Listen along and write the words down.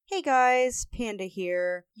Hey guys, Panda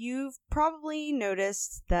here. You've probably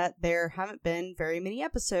noticed that there haven't been very many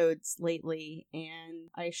episodes lately,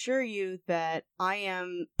 and I assure you that I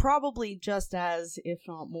am probably just as, if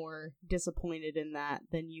not more, disappointed in that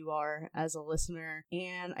than you are as a listener.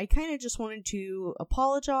 And I kind of just wanted to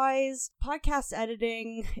apologize. Podcast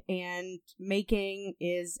editing and making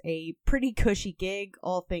is a pretty cushy gig,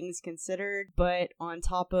 all things considered, but on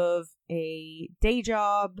top of a day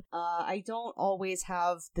job, I don't always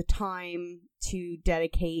have the time to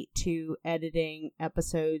dedicate to editing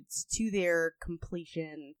episodes to their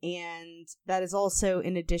completion, and that is also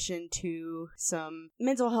in addition to some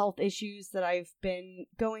mental health issues that I've been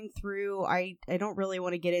going through. I don't really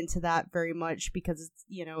want to get into that very much because it's,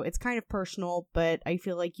 it's kind of personal, but I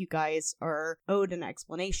feel like you guys are owed an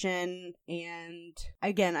explanation, and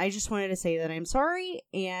again, I just wanted to say that I'm sorry,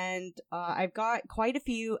 and I've got quite a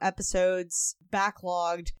few episodes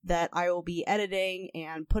backlogged that I will be editing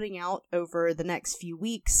and putting out over the next few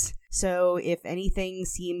weeks. So if anything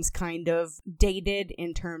seems kind of dated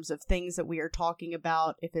in terms of things that we are talking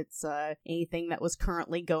about, if it's anything that was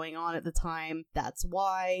currently going on at the time, that's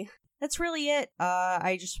why. That's really it.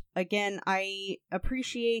 I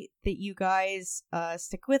appreciate that you guys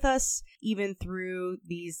stick with us, even through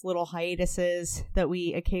these little hiatuses that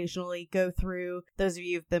we occasionally go through. Those of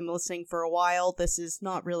you who've been listening for a while, this is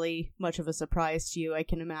not really much of a surprise to you, I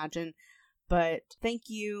can imagine. But thank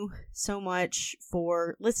you so much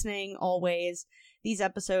for listening always. These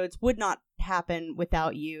episodes would not happen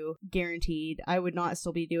without you, guaranteed. I would not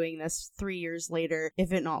still be doing this 3 years later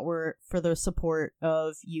if it not were for the support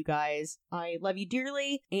of you guys. I love you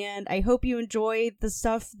dearly, and I hope you enjoy the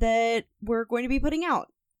stuff that we're going to be putting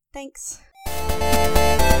out. Thanks.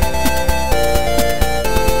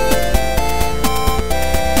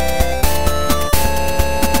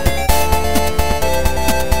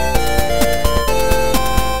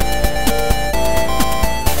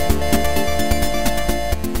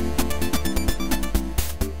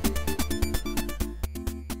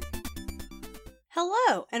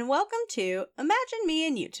 Hello, and welcome to Imagine Me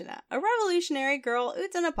and Utena, a Revolutionary Girl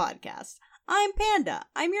Utena podcast. I'm Panda,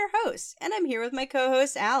 I'm your host, and I'm here with my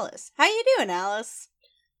co-host Alice. How you doing, Alice?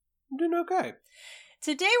 I'm doing okay.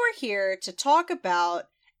 Today we're here to talk about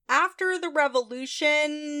After the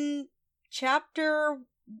Revolution, Chapter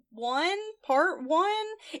 1, Part 1.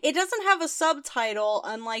 It doesn't have a subtitle,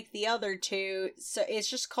 unlike the other two, so it's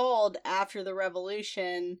just called After the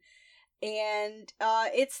Revolution. And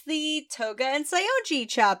it's the Toga and Saionji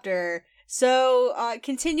chapter. So,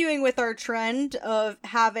 continuing with our trend of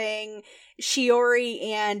having Shiori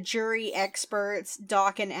and Juri experts,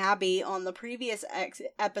 Doc and Abby, on the previous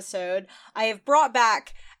episode, I have brought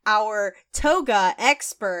back our Toga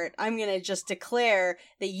expert. I'm gonna just declare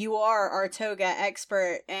that you are our Toga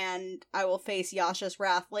expert, and I will face Yasha's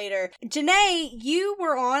wrath later. Janae, you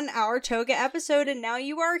were on our Toga episode, and now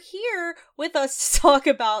you are here with us to talk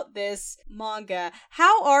about this manga.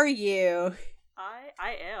 How are you?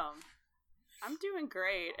 I am. I'm doing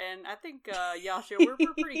great, and I think, Yasha, we're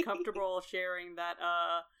pretty comfortable sharing that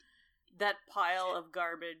pile of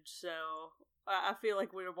garbage, so I feel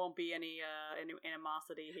like there won't be any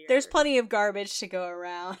animosity here. There's plenty of garbage to go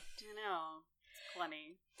around. You know, it's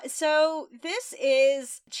plenty. So, this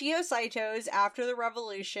is Chiyo Saito's After the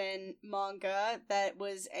Revolution manga that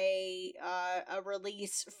was a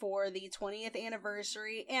release for the 20th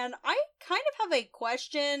anniversary, and I kind of have a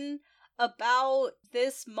question about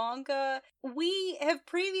this manga. We have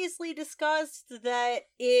previously discussed that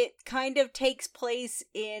it kind of takes place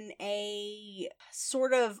in a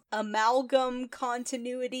sort of amalgam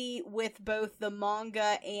continuity with both the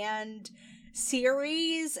manga and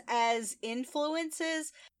series as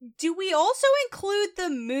influences. Do we also include the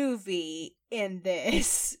movie in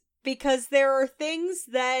this? Because there are things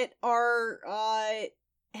that are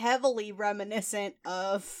heavily reminiscent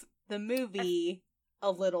of the movie. A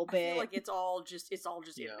little bit. I feel like it's all just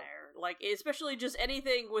in there. Like, especially just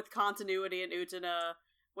anything with continuity and Utena,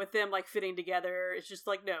 with them, like, fitting together, it's just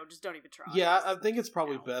like, no, just don't even try. Yeah, I think it's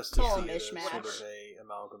probably best to see it as mishmash. sort of a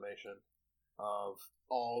amalgamation of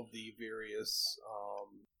all the various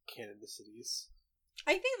canonicities.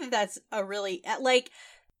 I think that that's a really, like,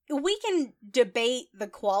 we can debate the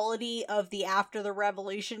quality of the After the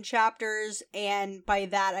Revolution chapters, and by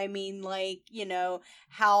that I mean, like,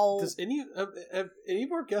 how... Have any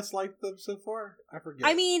of our guests liked them so far? I forget.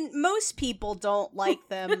 I mean, most people don't like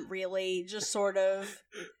them, really, just sort of...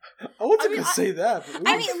 I wasn't going to say that. But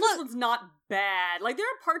I mean, look, this one's not bad. Like, there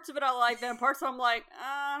are parts of it I like, then parts I'm like,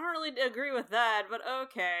 I don't really agree with that, but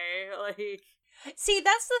okay, like... See,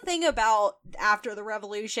 that's the thing about After the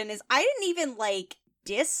Revolution, is I didn't even, like,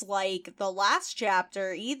 dislike the last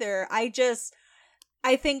chapter either.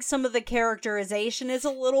 I think some of the characterization is a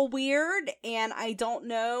little weird, and I don't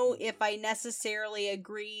know if I necessarily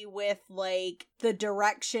agree with, like, the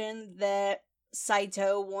direction that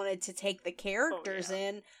Saito wanted to take the characters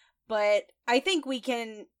in, but I think we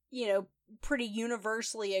can, pretty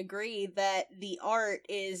universally agree that the art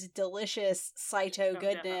is delicious Saito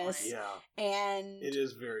goodness. Yeah. And it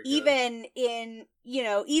is very good. even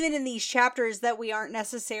in these chapters that we aren't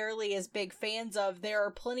necessarily as big fans of, there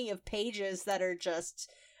are plenty of pages that are just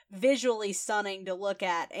visually stunning to look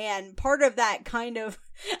at. And part of that kind of,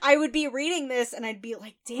 I would be reading this and I'd be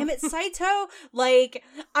like, damn it, Saito, like,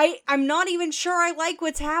 I'm not even sure I like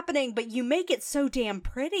what's happening, but you make it so damn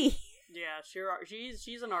pretty. Yeah, sure.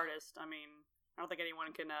 She's an artist. I mean, I don't think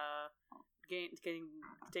anyone can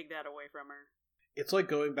take that away from her. It's like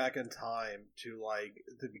going back in time to, like,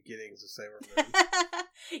 the beginnings of Sailor Moon.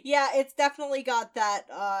 Yeah, it's definitely got that,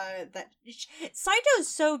 Saito's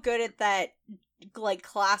so good at that, like,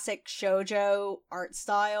 classic shoujo art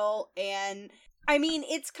style, and I mean,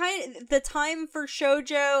 it's kind of, the time for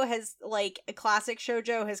shoujo has, like, a classic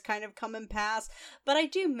shoujo has kind of come and passed, but I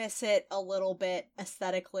do miss it a little bit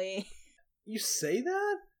aesthetically. You say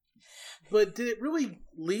that? But did it really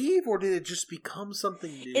leave, or did it just become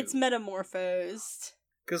something new? It's metamorphosed.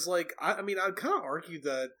 Because, like, I mean, I'd kind of argue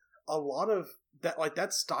that a lot of that, like,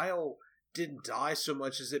 that style didn't die so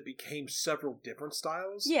much as it became several different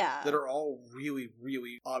styles. Yeah. That are all really,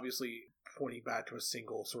 really obviously pointing back to a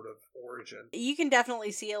single sort of origin. You can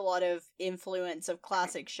definitely see a lot of influence of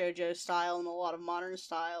classic shoujo style and a lot of modern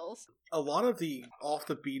styles. A lot of the off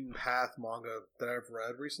the beaten path manga that I've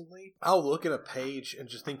read recently, I'll look at a page and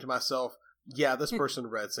just think to myself, yeah, this person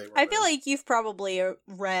read Sailor Moon. I feel like you've probably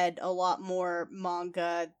read a lot more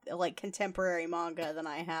manga, like contemporary manga, than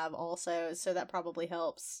I have also, so that probably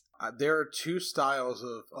helps. There are two styles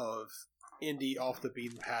of indie off the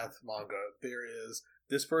beaten path manga. There is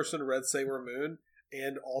this person read Sailor Moon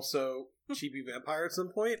and also Chibi Vampire at some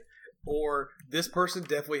point, or this person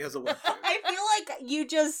definitely has a webtoon. I feel like you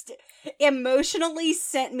just emotionally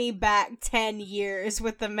sent me back 10 years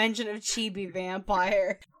with the mention of Chibi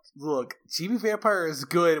Vampire. Look, Chibi Vampire is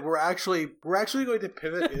good. We're actually going to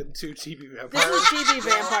pivot into Chibi Vampire. This is Chibi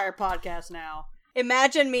Vampire podcast now.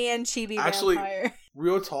 Imagine me and Chibi Actually, Vampire.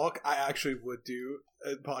 Real talk, I actually would do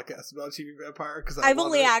a podcast about Chibi Vampire because I've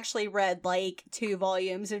only actually read like 2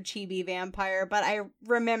 volumes of Chibi Vampire, but I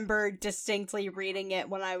remember distinctly reading it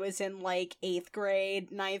when I was in like 8th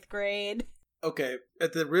grade, 9th grade. Okay,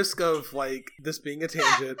 at the risk of like this being a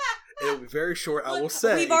tangent, it'll be very short. I will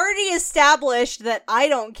say we've already established that I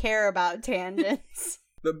don't care about tangents.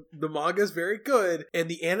 The manga is very good, and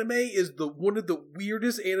the anime is one of the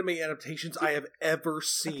weirdest anime adaptations I have ever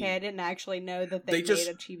seen. Okay, I didn't actually know that they made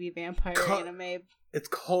a Chibi Vampire anime. It's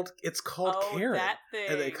called Karen, that thing.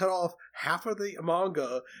 And they cut off half of the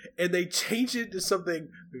manga and they changed it to something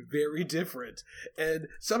very different, and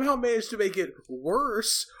somehow managed to make it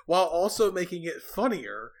worse while also making it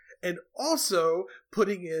funnier, and also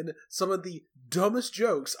putting in some of the dumbest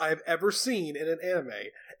jokes I've ever seen in an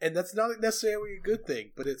anime. And that's not necessarily a good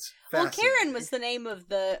thing, but it's fascinating. Well, Karen was the name of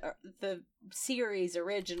the series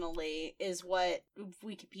originally, is what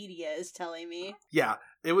Wikipedia is telling me. Yeah,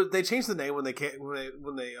 it was. They changed the name when they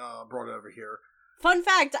brought it over here. Fun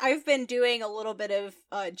fact, I've been doing a little bit of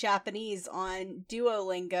Japanese on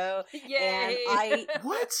Duolingo. Yay! And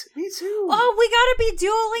What? Me too. Oh, we gotta be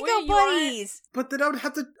Duolingo buddies! But then I would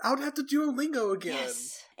have to Duolingo again.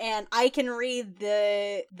 Yes. And I can read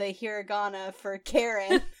the hiragana for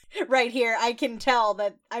Karen. Right here, I can tell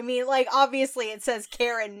that, I mean, like, obviously it says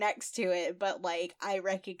Karen next to it, but, like, I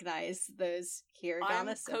recognize those hiragana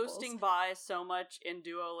I'm symbols. coasting by so much in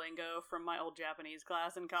Duolingo from my old Japanese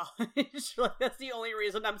class in college. Like, that's the only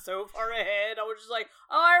reason I'm so far ahead. I was just like,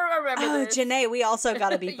 I remember this. Janae, we also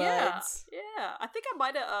gotta be buds. Yeah. I think I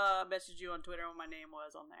might have messaged you on Twitter when my name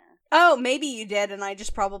was on there. Oh, maybe you did, and I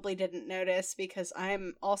just probably didn't notice because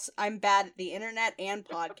I'm bad at the internet and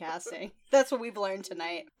podcasting. That's what we've learned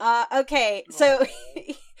tonight. Okay, so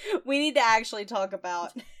we need to actually talk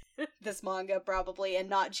about this manga probably, and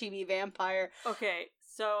not Chibi Vampire. Okay,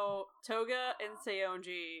 so Toga and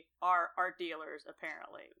Seonji are art dealers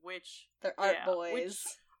apparently, which they're art boys.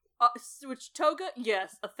 Which Toga,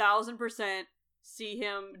 yes, 1,000% see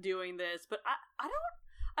him doing this, but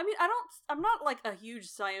I'm not like a huge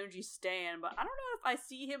Seonji stan, but I don't know if I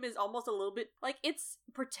see him as almost a little bit, like, it's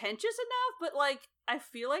pretentious enough, but, like, I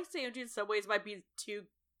feel like Seonji in some ways might be too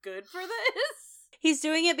good for this. He's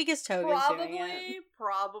doing it because Toga's doing it.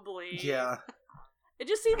 Probably. Yeah. It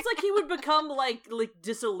just seems like he would become like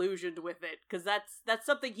disillusioned with it, because that's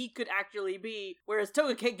something he could actually be. Whereas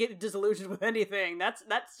Toga can't get disillusioned with anything. That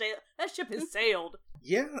ship has sailed.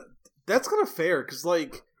 Yeah, that's kind of fair, because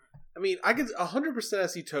like, I mean, I could 100%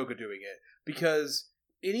 see Toga doing it, because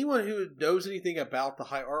anyone who knows anything about the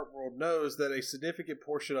high art world knows that a significant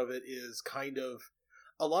portion of it is kind of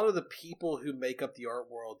a lot of the people who make up the art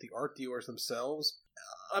world, the art dealers themselves.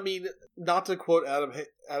 I mean, not to quote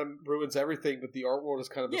Adam ruins everything, but the art world is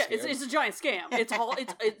kind of a scam. It's a giant scam.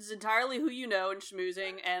 It's entirely who you know and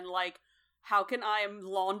schmoozing, and like, how can I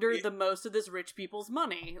launder the most of this rich people's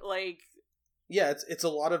money? Like, yeah, it's a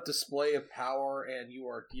lot of display of power, and you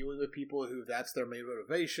are dealing with people who that's their main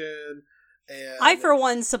motivation. And I, for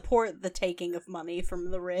one, support the taking of money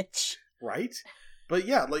from the rich. Right? But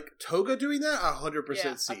yeah, like, Toga doing that,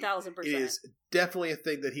 100% see. 1,000%. It is definitely a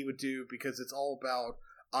thing that he would do, because it's all about,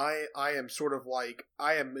 I am sort of like,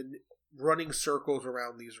 I am running circles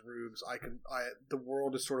around these rooms. The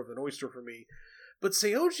world is sort of an oyster for me. But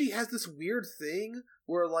Saionji has this weird thing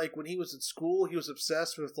where, like, when he was in school, he was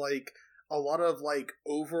obsessed with, like, a lot of, like,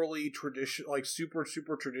 overly traditional, like, super,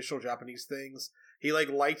 super traditional Japanese things. He, like,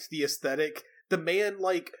 liked the aesthetic. The man,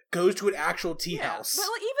 like, goes to an actual tea house. But,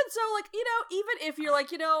 like, even so, like, you know, even if you're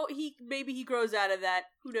like, you know, maybe he grows out of that,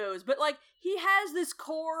 who knows? But, like, he has this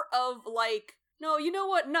core of, like, no, you know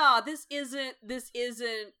what? Nah, this isn't,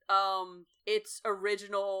 its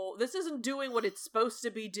original, this isn't doing what it's supposed to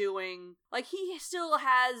be doing. Like, he still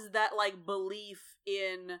has that, like, belief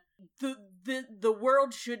in the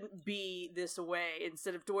world shouldn't be this way,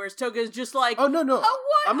 instead of to where Toga's just like, oh, no. Oh,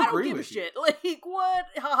 what? I'm I don't agreeing give a with you. shit. Like, what?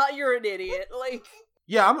 Haha, you're an idiot. Like,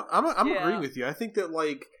 yeah, I'm agreeing with you. I think that,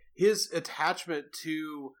 like, his attachment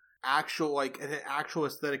to actual, like, an actual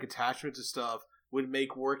aesthetic attachment to stuff would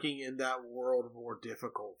make working in that world more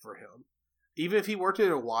difficult for him. Even if he worked in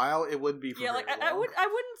it a while, it wouldn't be for very long. I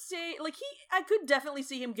wouldn't say, like, I could definitely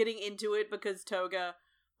see him getting into it because Toga,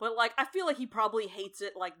 but, like, I feel like he probably hates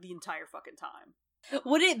it, like, the entire fucking time.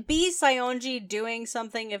 Would it be Saionji doing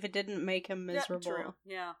something if it didn't make him miserable?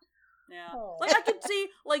 Yeah, true. Yeah. Like, I could see,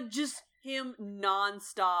 like, just him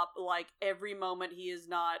nonstop, like, every moment he is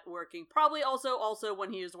not working. Probably also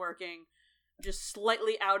when he is working, just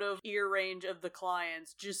slightly out of ear range of the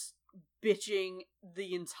clients, just bitching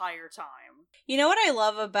the entire time. You know what I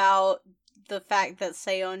love about the fact that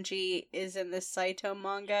Saionji is in this Saito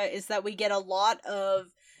manga is that we get a lot of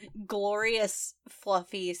glorious,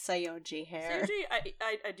 fluffy Saionji hair. Saionji,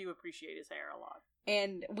 I do appreciate his hair a lot.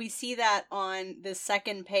 And we see that on the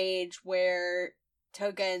second page where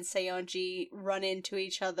Toga and Saionji run into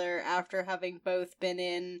each other after having both been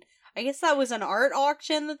in, I guess that was an art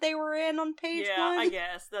auction that they were in on page 1. Yeah, I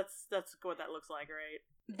guess. That's what that looks like, right?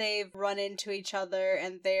 They've run into each other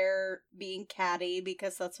and they're being catty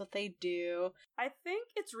because that's what they do. I think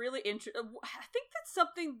it's really interesting. I think that's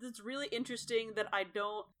something that's really interesting that I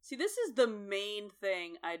don't... See, this is the main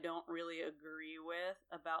thing I don't really agree with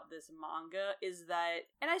about this manga, is that...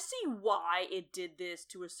 And I see why it did this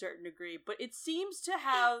to a certain degree, but it seems to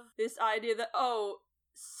have this idea that, oh,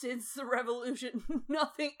 since the revolution,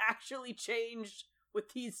 nothing actually changed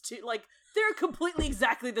with these two. Like, they're completely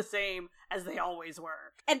exactly the same as they always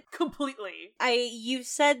were. And completely. You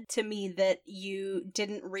said to me that you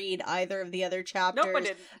didn't read either of the other chapters. Nope, I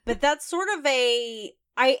didn't. But that's sort of I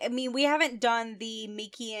mean, we haven't done the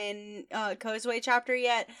Miki and Kozue chapter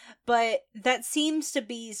yet, but that seems to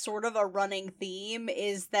be sort of a running theme,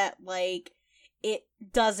 is that, like, it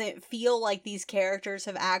doesn't feel like these characters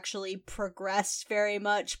have actually progressed very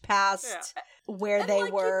much past where they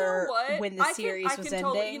were when the series was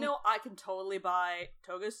ending. I can totally buy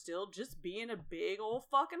Toga still just being a big old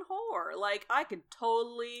fucking whore. Like, I can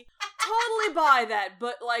totally buy that.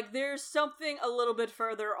 But, like, there's something a little bit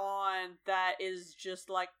further on that is just,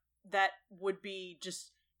 like, that would be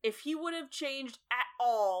just... If he would have changed at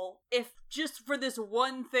all, if just for this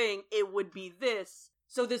one thing, it would be this.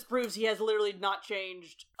 So this proves he has literally not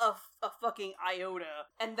changed a fucking iota.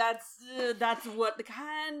 And that's what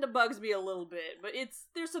kind of bugs me a little bit. But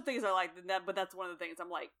there's some things I like in that, but that's one of the things I'm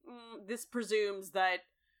like, this presumes that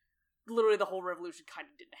literally the whole revolution kind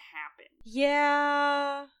of didn't happen.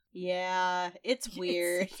 Yeah, it's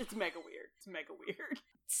weird. It's mega weird.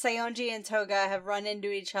 Saionji and Toga have run into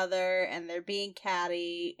each other and they're being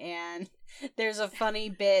catty, and there's a funny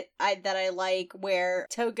bit that I like where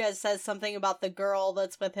Toga says something about the girl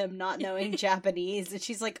that's with him not knowing Japanese, and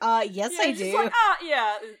she's like, yes, I do. Like,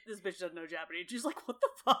 this bitch doesn't know Japanese. She's like, what the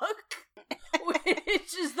fuck?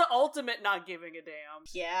 Which is the ultimate not giving a damn.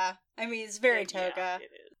 Yeah. I mean, it's very Toga. Yeah,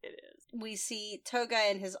 it is. We see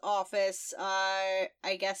Toga in his office. I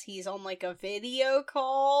guess he's on like a video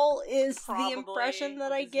call, is Probably, the impression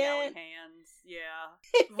that with I his get. yelling hands.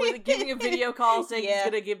 Yeah. With giving a video call saying Yeah. he's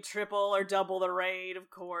gonna give triple or double the raid, of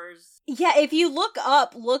course. Yeah, if you look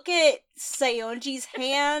at Saionji's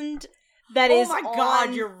hand that Oh is my God,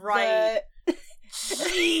 on you're right.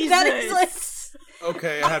 Jesus! That is like...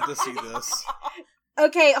 Okay, I have to see this.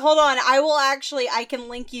 Okay, hold on. I can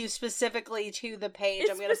link you specifically to the page.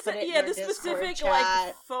 I'm gonna put it in the Discord specific chat.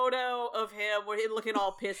 like photo of him where he's looking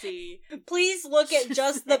all pissy. Please look at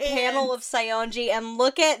just the His panel of Saionji and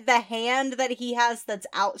look at the hand that he has that's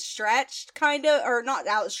outstretched, kind of, or not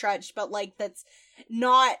outstretched, but like that's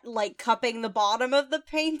not like cupping the bottom of the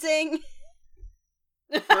painting.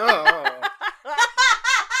 Oh.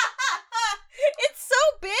 It's so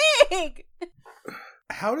big.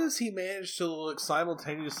 How does he manage to look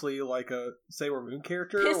simultaneously like a Sailor Moon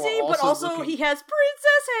character? Pissy, while but also looking... he has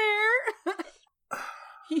princess hair.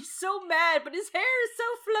 He's so mad, but his hair is so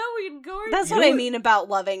flowy and gorgeous. That's You what know I what- mean about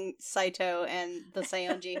loving Saito and the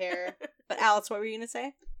Saionji hair. But Alex, what were you gonna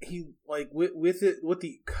say? He like with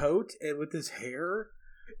the coat and with his hair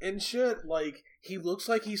and shit. Like he looks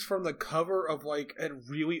like he's from the cover of like a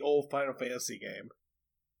really old Final Fantasy game.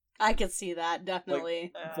 I could see that,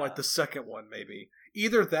 definitely. Like the second one, maybe.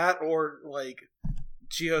 Either that or like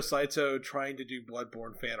Chio Saito trying to do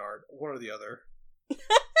Bloodborne fan art. One or the other.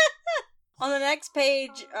 On the next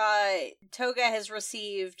page, Toga has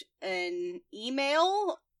received an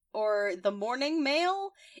email or the morning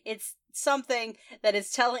mail. It's something that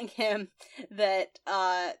is telling him that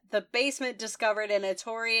the basement discovered in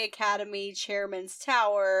Otori Academy Chairman's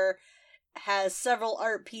Tower has several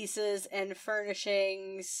art pieces and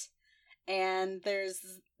furnishings, and there's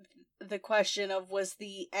the question of, was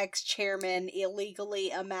the ex-chairman illegally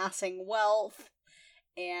amassing wealth?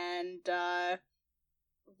 And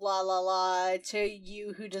la la la, to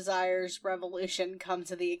you who desires revolution, come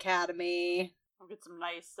to the academy. I'll get some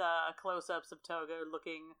nice close-ups of Toga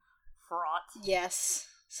looking fraught. Yes,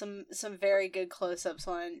 some very good close-ups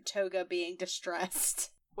on Toga being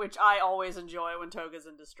distressed. Which I always enjoy when Toga's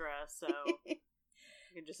in distress, so you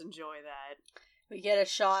can just enjoy that. We get a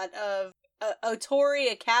shot of Otori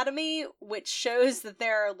Academy, which shows that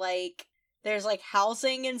there's like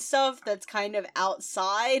housing and stuff that's kind of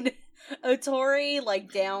outside Otori,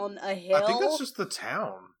 like down a hill. I think that's just the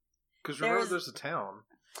town. Because remember, there's a town.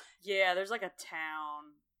 Yeah, there's like a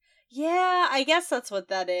town. Yeah, I guess that's what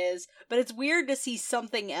that is. But it's weird to see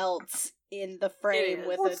something else in the frame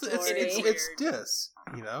with Well, Otori. it's Dis,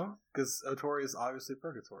 you know? Because Otori is obviously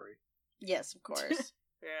purgatory. Yes, of course.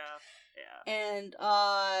 Yeah. And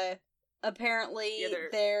apparently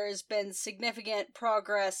there's been significant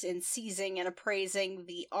progress in seizing and appraising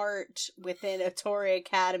the art within Otori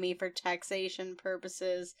Academy for taxation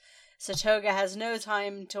purposes. So Toga has no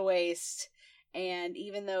time to waste, and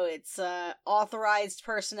even though it's authorized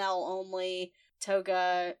personnel only,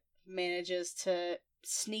 Toga manages to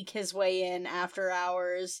sneak his way in after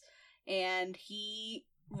hours, and he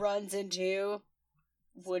runs into,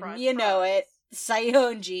 wouldn't you know it,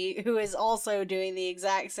 Saionji, who is also doing the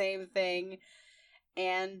exact same thing,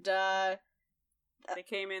 and they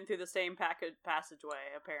came in through the same passageway,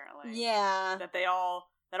 apparently. Yeah, that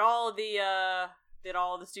all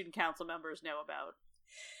the student council members know about.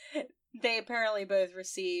 They apparently both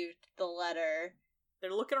received the letter.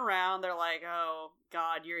 They're looking around. They're like, "Oh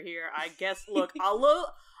God, you're here. I guess. Look,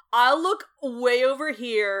 I'll look way over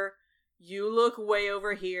here. You look way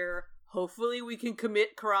over here. Hopefully, we can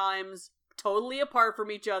commit crimes totally apart from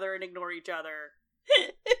each other and ignore each other."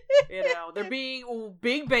 You know, they're being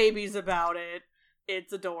big babies about it.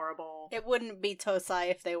 It's adorable. It wouldn't be Tosai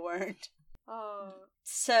if they weren't. Oh.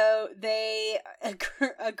 So they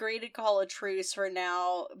agree to call a truce for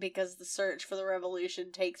now because the search for the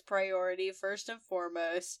revolution takes priority first and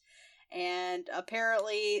foremost. And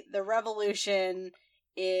apparently the revolution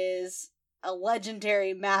is a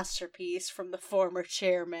legendary masterpiece from the former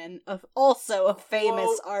chairman, of also a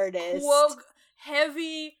famous artist. Quote,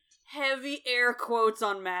 heavy air quotes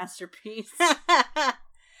on masterpiece.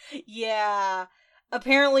 Yeah.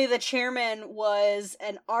 Apparently the chairman was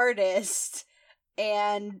an artist.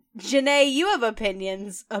 And Janae, you have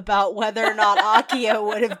opinions about whether or not Akio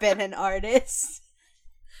would have been an artist.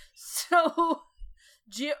 So,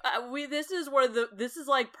 this is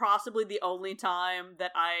like possibly the only time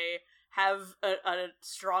that I have a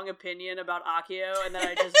strong opinion about Akio, and that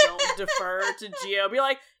I just don't defer to Gio. Be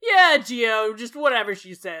like, yeah, Gio, just whatever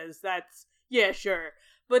she says. That's, yeah, sure.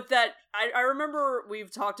 But that, I remember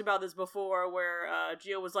we've talked about this before, where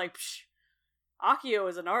Gio was like, psh, Akio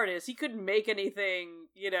is an artist. He couldn't make anything,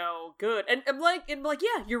 good. And I'm like,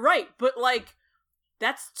 yeah, you're right. But, like,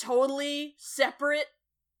 that's totally separate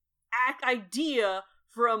idea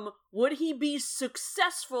from would he be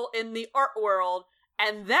successful in the art world?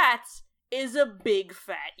 And that is a big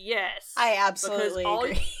fat yes. I absolutely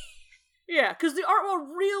agree. Yeah, because the art world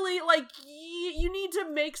really, like, you need to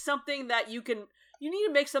make something that you can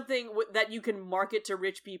market to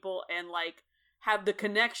rich people and, like, have the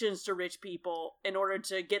connections to rich people in order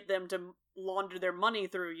to get them to launder their money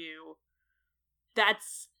through you.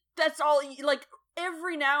 That's all, like,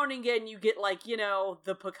 every now and again you get, like,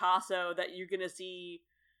 the Picasso that you're gonna see,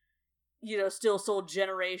 still sold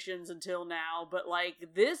generations until now, but, like,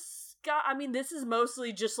 this guy, I mean, this is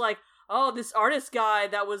mostly just, like, oh, this artist guy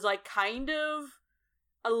that was, like, kind of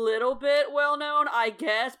a little bit well-known, I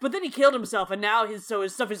guess, but then he killed himself, and now his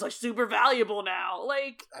stuff is, like, super valuable now.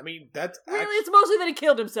 Like, I mean, that's really, it's mostly that he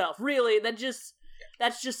killed himself. Really, that's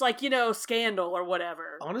just, like, scandal or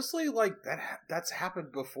whatever. Honestly, like, that's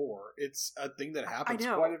happened before. It's a thing that happens I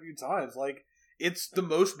know. quite a few times. Like, it's the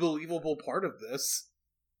most believable part of this.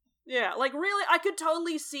 Yeah, like, really, I could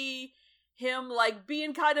totally see him, like,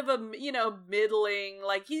 being kind of a, middling,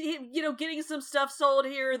 like, he getting some stuff sold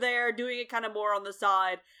here or there, doing it kind of more on the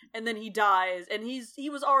side, and then he dies, and he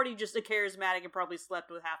was already just a charismatic and probably slept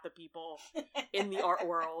with half the people in the art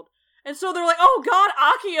world. And so they're like, oh god,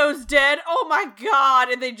 Akio's dead, oh my god,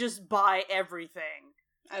 and they just buy everything.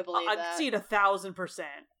 I believe that. I see it 1,000%.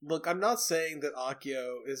 Look, I'm not saying that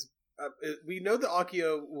Akio is... we know that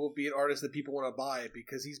Akio will be an artist that people want to buy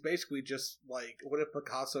because he's basically just, like, what if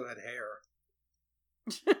Picasso had hair?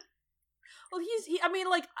 Well,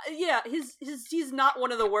 he's not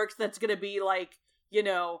one of the works that's gonna be, like,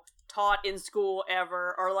 taught in school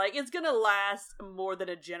ever, or, like, it's gonna last more than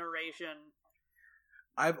a generation.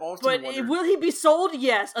 I've also wondered... will he be sold?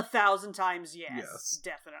 Yes, 1,000 times yes.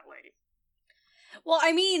 Definitely. Well,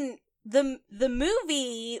 I mean, the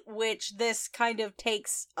movie, which this kind of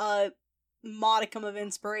takes a modicum of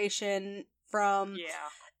inspiration from,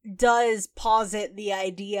 does posit the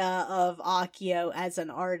idea of Akio as an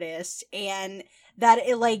artist, and that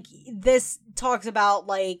it, like, this talks about,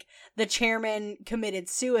 like, the chairman committed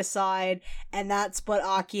suicide, and that's what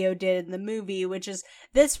Akio did in the movie,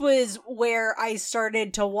 this was where I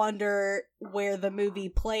started to wonder where the movie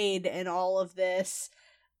played in all of this,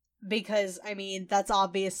 because, I mean, that's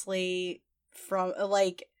obviously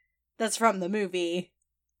that's from the movie.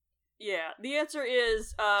 Yeah, the answer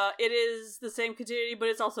is, it is the same continuity, but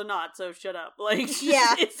it's also not, so shut up. Like,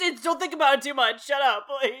 yeah. it's don't think about it too much, shut up,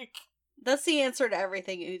 like... That's the answer to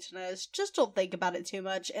everything Utena is, just don't think about it too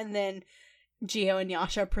much, and then Gio and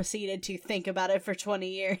Yasha proceeded to think about it for 20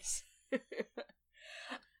 years.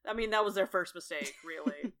 I mean, that was their first mistake,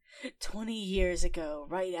 really. 20 years ago,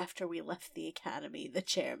 right after we left the academy, the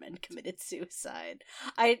chairman committed suicide.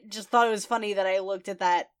 I just thought it was funny that I looked at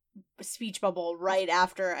that speech bubble right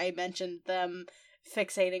after I mentioned them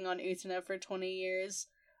fixating on Utena for 20 years.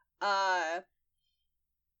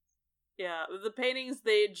 Yeah, the paintings,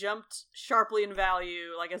 they jumped sharply in value,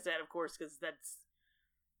 like I said, of course, because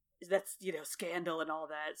that's scandal and all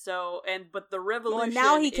that. So, but the revolution.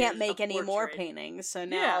 Well, now he can't make any more paintings, so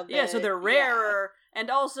now so they're rarer,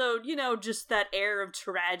 and also, just that air of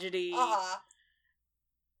tragedy.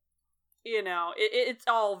 It's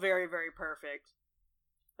all very, very perfect.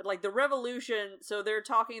 But, like, the revolution, so they're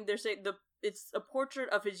saying it's a portrait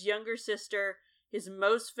of his younger sister, his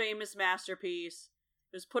most famous masterpiece.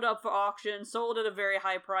 It was put up for auction, sold at a very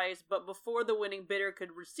high price, but before the winning bidder could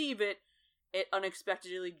receive it, it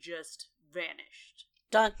unexpectedly just vanished.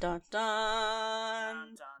 Dun dun dun!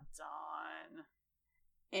 Dun dun dun.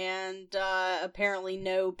 And, apparently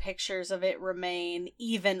no pictures of it remain,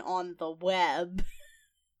 even on the web.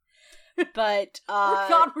 But, oh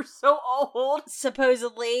god, we're so old!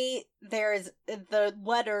 Supposedly, there's the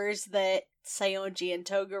letters that Saionji and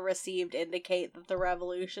Toga received indicate that the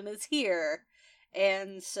revolution is here.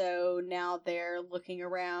 And so now they're looking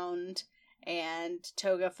around, and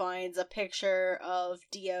Toga finds a picture of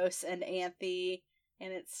Dios and Anthe,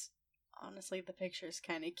 and it's, honestly, the picture's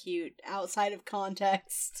kind of cute, outside of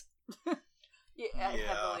context.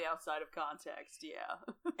 Heavily outside of context, yeah.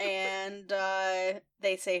 And,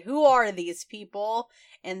 they say, who are these people?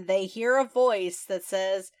 And they hear a voice that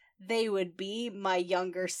says, they would be my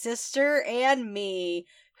younger sister and me.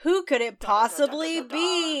 Who could it possibly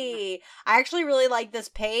be? I actually really like this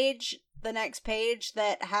page, the next page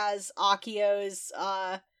that has Akio's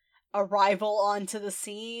arrival onto the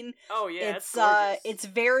scene. Oh yeah, it's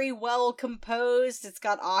very well composed. It's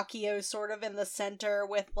got Akio sort of in the center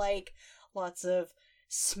with, like, lots of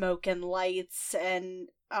smoke and lights, and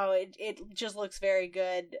Oh, it just looks very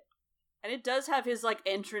good. And it does have his, like,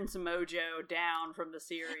 entrance mojo down from the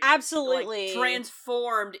series. Absolutely. Like,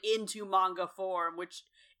 transformed into manga form, which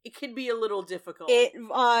it can be a little difficult.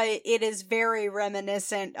 It is very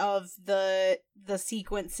reminiscent of the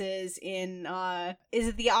sequences in, is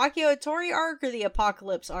it the Akio Tori arc or the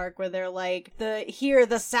Apocalypse arc, where they're like, hear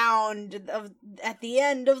the sound of, at the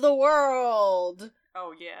end of the world.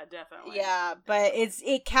 Oh, yeah, definitely. Yeah, but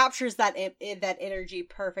it captures that energy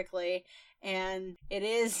perfectly, and it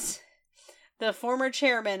is the former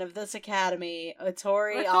chairman of this academy,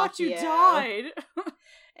 Otori Akio. I thought you died.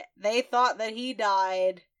 They thought that he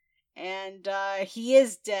died, and he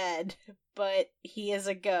is dead, but he is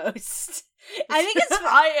a ghost. I think it's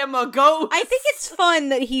I am a ghost. I think it's fun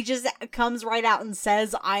that he just comes right out and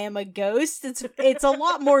says, "I am a ghost." It's a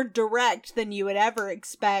lot more direct than you would ever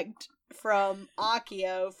expect from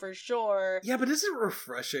Akio, for sure. Yeah, but isn't it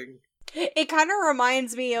refreshing? It kind of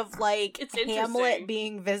reminds me of, like, It's Hamlet interesting.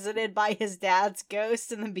 being visited by his dad's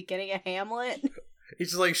ghost in the beginning of Hamlet. He's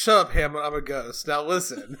just like, shut up, Hamlet, I'm a ghost. Now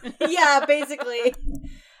listen. Yeah, basically.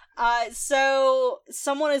 So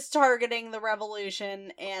someone is targeting the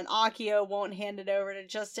revolution, and Akio won't hand it over to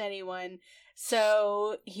just anyone.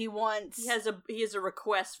 So he has a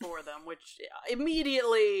request for them, which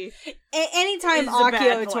immediately anytime is a bad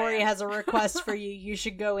Akio plan. Tori has a request for you, you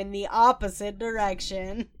should go in the opposite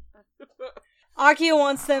direction. Akio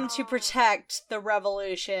wants them to protect the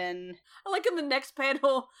revolution. like in the next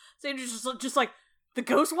panel, Sandra's just like, the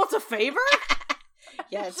ghost wants a favor?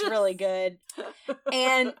 Yeah, it's really good.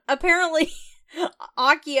 And apparently,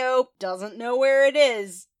 Akio doesn't know where it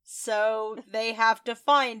is, so they have to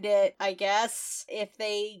find it, I guess. If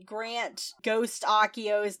they grant Ghost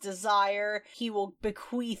Akio's desire, he will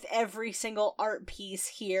bequeath every single art piece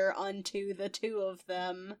here unto the two of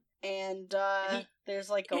them. And,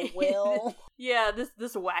 there's like a will. Yeah,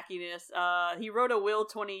 this wackiness. He wrote a will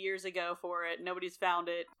 20 years ago for it. Nobody's found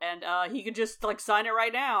it. And, he could just, like, sign it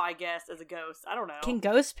right now, I guess, as a ghost. I don't know. Can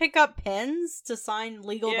ghosts pick up pens to sign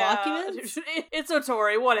legal documents? It's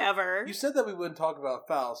Otori, whatever. You said that we wouldn't talk about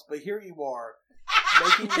Faust, but here you are,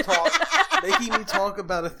 making me talk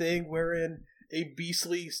about a thing wherein a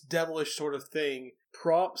beastly, devilish sort of thing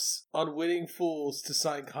prompts unwitting fools to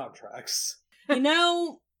sign contracts. You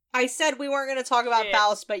know, I said we weren't going to talk about Shit.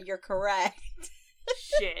 Faust, but you're correct.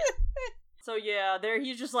 Shit. So yeah,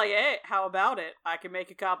 he's just like, hey, how about it? I can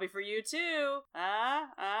make a copy for you too.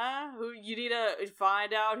 Who you need to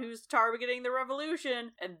find out who's targeting the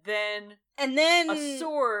revolution, and then a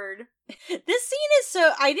sword. This scene is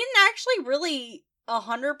so, I didn't actually really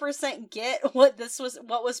 100% get what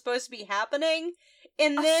was supposed to be happening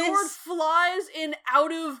in this. A sword flies in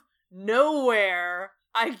out of nowhere,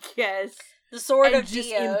 I guess. The sword and of just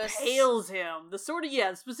Dios impales him. The sword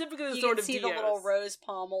of, specifically the you sword can of see Dios. the little rose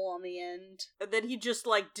pommel on the end. And then he just,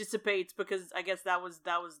 like, dissipates because I guess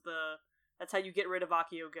that's how you get rid of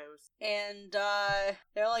Akio Ghost. And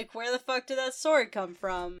they're like, where the fuck did that sword come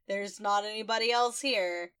from? There's not anybody else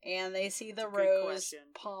here. And they see the That's a good rose question.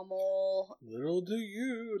 pommel. Little do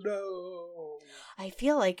you know. I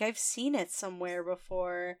feel like I've seen it somewhere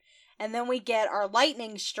before. And then we get our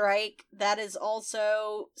lightning strike. That is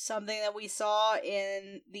also something that we saw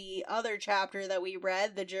in the other chapter that we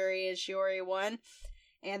read, the Juri and Shiori one.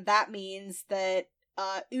 And that means that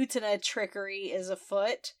Utena trickery is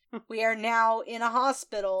afoot. We are now in a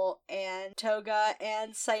hospital, and Toga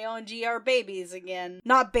and Sayonji are babies again.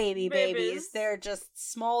 Not babies. They're just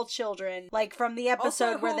small children. Like from the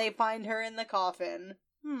episode where they find her in the coffin.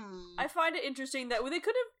 I find it interesting that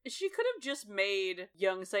she could have just made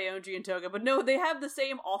young Sayonji and Toga, but no, they have the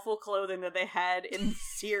same awful clothing that they had in the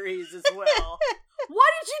series as well. Why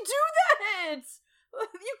did you do that?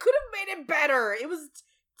 You could have made it better. It was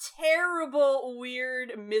terrible,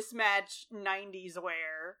 weird, mismatched 90s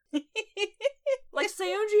wear. Like,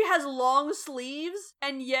 Sayonji has long sleeves,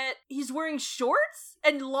 and yet he's wearing shorts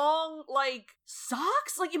and long, like,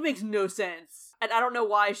 socks? Like, it makes no sense. And I don't know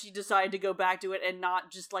why she decided to go back to it and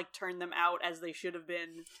not just, like, turn them out as they should have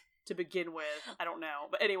been to begin with. I don't know.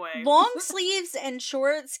 But anyway. Long sleeves and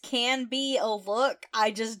shorts can be a look.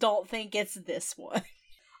 I just don't think it's this one.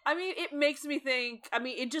 I mean, it makes me think,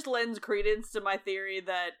 it just lends credence to my theory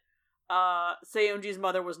that Sayonji's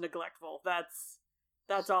mother was neglectful.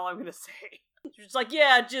 That's all I'm gonna say. She's like,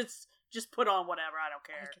 yeah, just put on whatever, I don't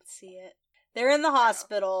care. I can see it. They're in the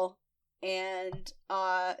hospital, and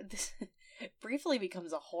this briefly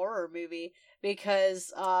becomes a horror movie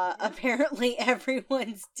because apparently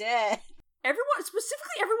everyone's dead.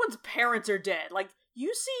 Specifically everyone's parents are dead. Like,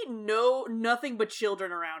 you see nothing but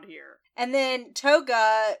children around here. And then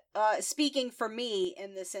Toga, speaking for me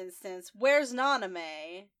in this instance, where's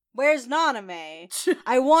Naname? Where's Naname?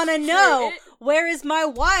 I want to know, where is my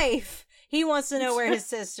wife? He wants to know where his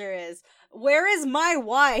sister is. Where is my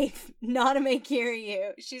wife, Naname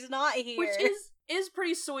Kiryu? She's not here. Which is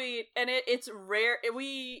pretty sweet, and it's rare.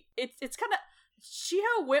 It's kind of...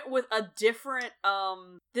 Shiho went with a different,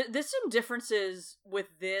 there's some differences with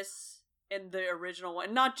this and the original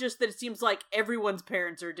one. Not just that it seems like everyone's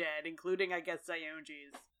parents are dead, including, I guess,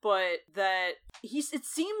 Saionji's, but that it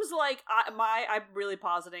seems like, I'm really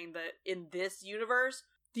positing that in this universe,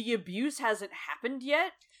 the abuse hasn't happened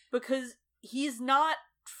yet, because he's not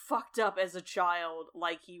fucked up as a child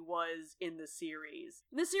like he was in the series.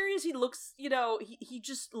 In the series, he looks, he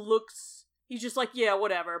just looks... He's just like, yeah,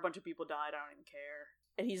 whatever, a bunch of people died, I don't even care.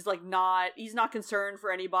 And he's like he's not concerned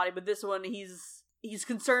for anybody, but this one, he's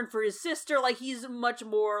concerned for his sister, like, he's much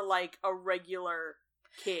more like a regular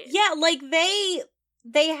kid. Yeah, like,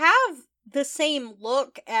 they have the same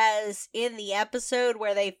look as in the episode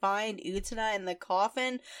where they find Utena in the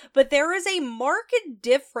coffin, but there is a marked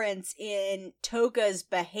difference in Toga's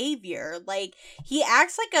behavior. Like, he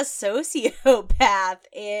acts like a sociopath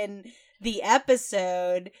in the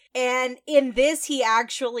episode, and in this he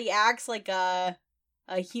actually acts like a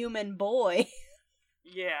human boy.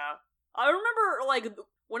 Yeah. I remember, like,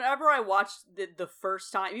 whenever I watched the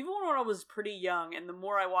first time, even when I was pretty young, and the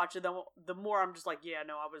more I watch it, the more I'm just like, yeah,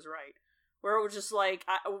 no, I was right. Where it was just like,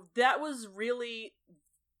 that was really,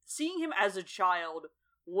 seeing him as a child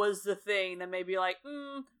was the thing that made me like,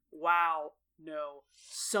 wow, no,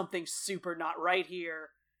 something's super not right here,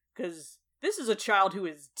 because this is a child who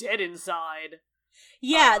is dead inside.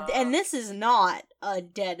 Yeah, and this is not a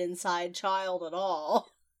dead inside child at all.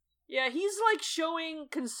 Yeah, he's, like, showing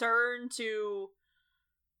concern to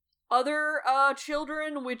other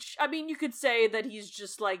children, which, I mean, you could say that he's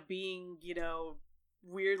just, like, being,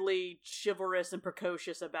 weirdly chivalrous and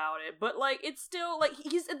precocious about it, but, like, it's still, like,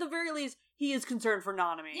 he's, at the very least, he is concerned for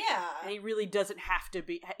Nanami. Yeah. And he really doesn't have to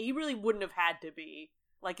be, he really wouldn't have had to be,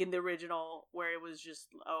 like, in the original, where it was just,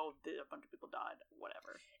 a bunch of people died,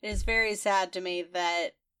 whatever. It is very sad to me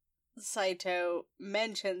that Saito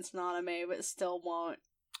mentions Naname, but still won't.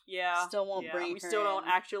 Yeah. Still won't bring her We still in. don't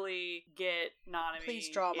actually get Nanami. Please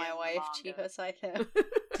draw my wife, Chiho Saito.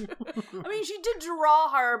 I mean, she did draw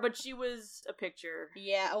her, but she was a picture.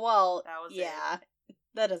 Yeah, well, That was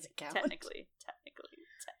that doesn't count. Technically.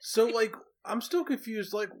 So, like, I'm still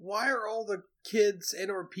confused. Like, why are all the kids and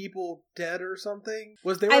or people dead or something?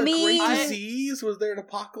 Was there a great disease? Was there an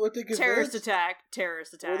apocalyptic event? Terrorist attack.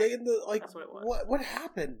 Were they in the, like, that's what it was. What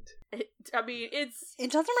happened? It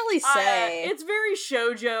doesn't really say. It's very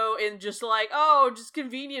shoujo and just like, oh, just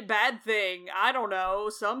convenient bad thing. I don't know.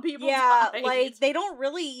 Some people died. Like, they don't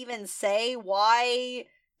really even say why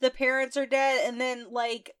the parents are dead, and then,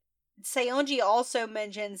 like, Saionji also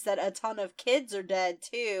mentions that a ton of kids are dead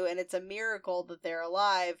too, and it's a miracle that they're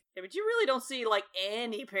alive. Yeah, but you really don't see, like,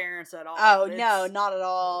 any parents at all. Oh, no, not at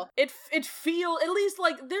all. It feels, at least,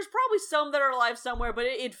 like, there's probably some that are alive somewhere, but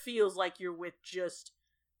it feels like you're with just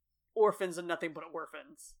orphans and nothing but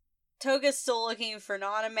orphans. Toga's still looking for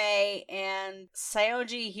Naname, and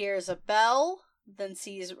Saionji hears a bell, then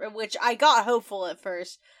sees, which I got hopeful at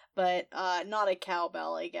first, but not a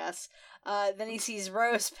cowbell, I guess. Then he sees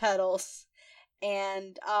rose petals,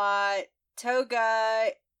 and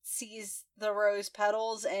Toga sees the rose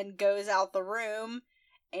petals and goes out the room,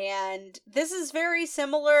 and this is very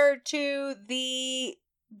similar to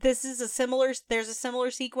there's a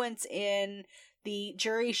similar sequence in the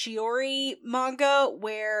Juri Shiori manga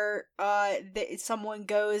where someone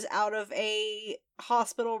goes out of a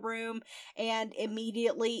hospital room and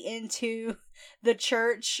immediately into the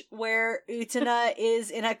church where Utena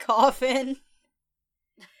is in a coffin.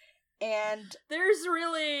 And there's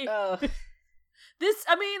really this,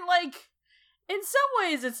 I mean, like, in some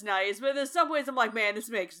ways it's nice, but in some ways I'm like, man, this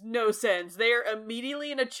makes no sense. They're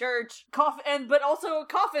immediately in a church, but also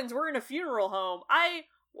coffins, we're in a funeral home.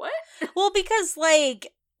 What? Well, because,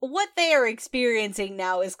 like, what they are experiencing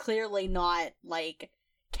now is clearly not, like,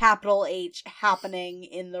 capital H happening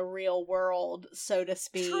in the real world, so to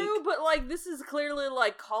speak. True, but, like, this is clearly,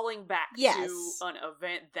 like, calling back to an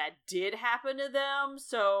event that did happen to them,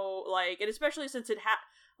 so, like, and especially since it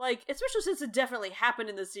definitely happened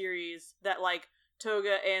in the series that, like,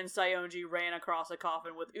 Toga and Saionji ran across a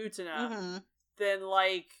coffin with Utena, then,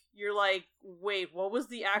 like, you're like, wait, what was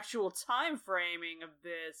the actual time framing of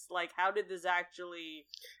this? Like, how did this actually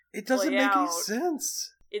It doesn't make any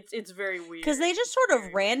sense. It's very weird. Because they just sort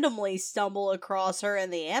of randomly stumble across her in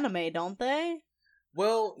the anime, don't they?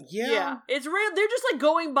 Well, yeah. It's real. They're just like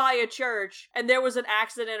going by a church, and there was an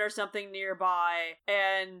accident or something nearby,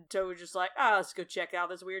 and so we're just like, let's go check out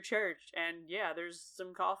this weird church. And yeah, there's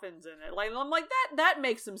some coffins in it. Like, I'm like, that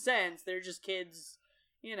makes some sense. They're just kids,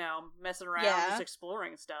 messing around, just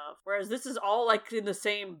exploring stuff. Whereas this is all like in the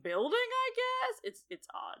same building, I guess. It's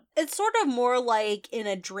odd. It's sort of more like in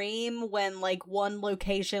a dream when like one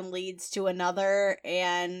location leads to another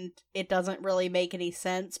and it doesn't really make any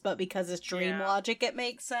sense, but because it's dream logic, it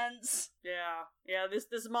makes sense. Yeah,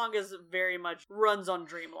 this manga very much runs on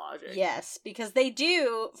dream logic. Yes, because they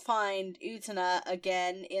do find Utena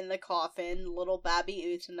again in the coffin, little Babby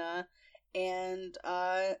Utena, and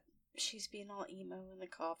she's being all emo in the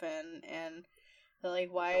coffin, and they're like,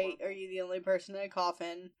 why are you the only person in a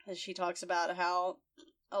coffin? And she talks about how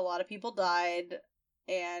a lot of people died,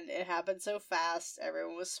 and it happened so fast,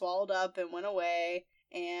 everyone was swallowed up and went away,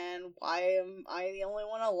 and why am I the only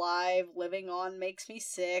one alive? Living on makes me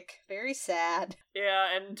sick. Very sad. Yeah,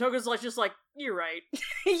 and Toga's like, just like, you're right.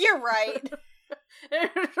 You're right.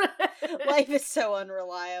 Life is so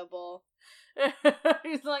unreliable.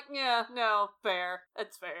 He's like, yeah, no, fair.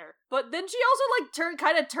 It's fair. But then she also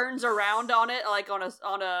like turns around on it, like on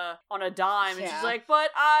a dime, and she's like, but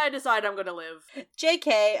I decide I'm gonna live.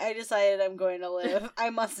 JK, I decided I'm going to live. I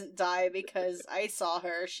mustn't die because I saw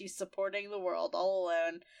her. She's supporting the world all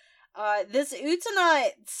alone. This Utena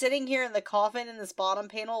sitting here in the coffin in this bottom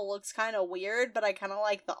panel looks kind of weird, but I kind of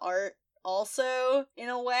like the art also, in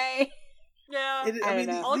a way. Yeah, I mean,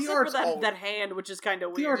 all except for that hand, which is kind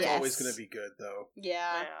of weird. The art's always going to be good, though.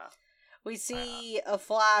 Yeah. We see a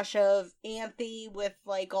flash of Anthe with,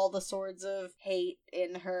 like, all the swords of hate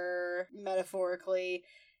in her, metaphorically,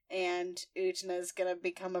 and Utena's gonna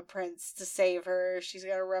become a prince to save her. She's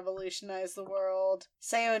gonna revolutionize the world.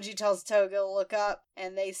 Saionji tells Toga to look up,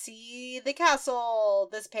 and they see the castle!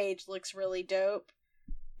 This page looks really dope.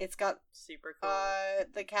 It's got super cool.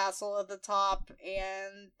 The castle at the top,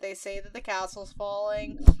 and they say that the castle's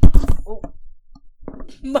falling. Oh.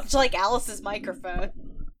 Much like Alice's microphone.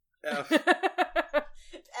 F. And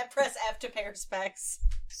press F to pay respects.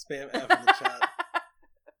 Spam F in the chat.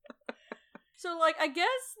 So, like, I guess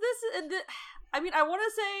I mean, I want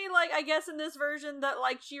to say, like, I guess in this version that,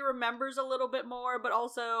 like, she remembers a little bit more, but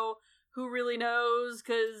also, who really knows?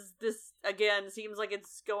 Because this, again, seems like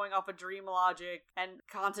it's going off of dream logic, and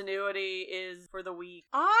continuity is for the weak.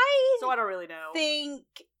 So I don't really know. Think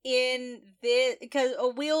in this, because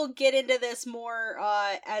we'll get into this more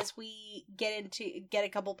as we get a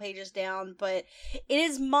couple pages down, but it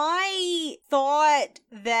is my thought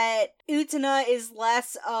that Utena is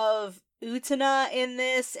less of Utena in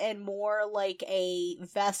this and more like a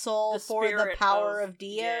vessel for the power of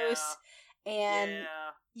Dios. And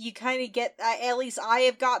you kind of get, at least I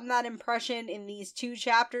have gotten that impression in these 2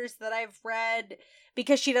 chapters that I've read,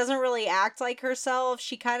 because she doesn't really act like herself.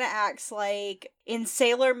 She kind of acts like in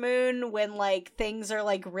Sailor Moon when, like, things are,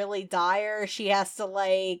 like, really dire. She has to,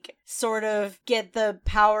 like, sort of get the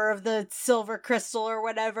power of the silver crystal or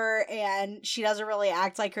whatever, and she doesn't really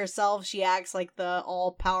act like herself. She acts like the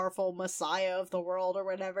all-powerful messiah of the world or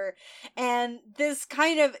whatever. And this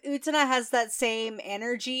kind of, Utena has that same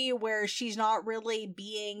energy where she's not really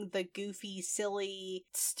being the goofy, silly,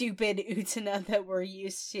 stupid Utena that we're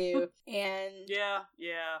used to. And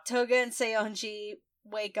Toga and Saionji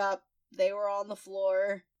wake up. They were on the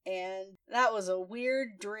floor, and that was a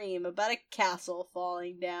weird dream about a castle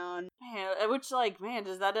falling down. Man, which, like,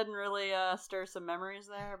 that didn't really stir some memories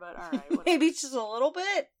there, but alright. Maybe just a little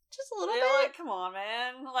bit. Just a little bit. Like, come on,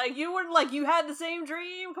 man. Like, you weren't, like, you had the same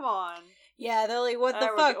dream? Come on. Yeah, they're like, what the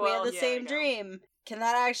fuck? We had the same dream. Can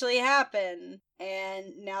that actually happen?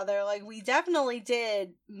 And now they're like, we definitely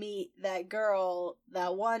did meet that girl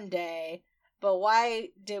that one day. But why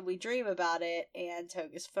did we dream about it? And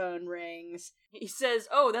Toga's phone rings. He says,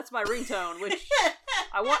 "Oh, that's my ringtone." Which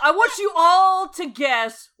I want you all to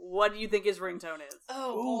guess what you think his ringtone is.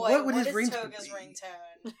 Oh boy, what is Toga's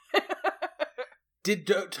ringtone? Did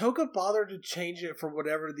Toga bother to change it from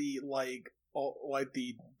whatever the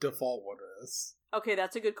the default one is? Okay,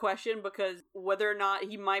 that's a good question, because whether or not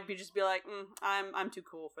he might just be like, I'm too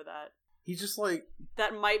cool for that. He's just like...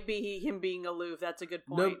 That might be him being aloof. That's a good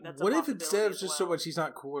point. No, what if instead of just so much he's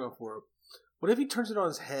not cool enough for it, what if he turns it on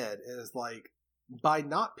his head and is like, by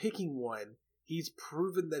not picking one, he's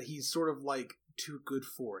proven that he's sort of like too good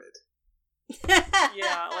for it.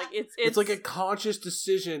 Yeah, like it's like a conscious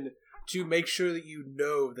decision to make sure that you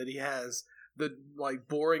know that he has the like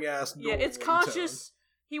boring ass. Yeah, it's conscious. Tone.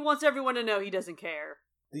 He wants everyone to know he doesn't care.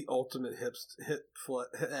 The ultimate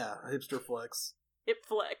hipster flex. Hip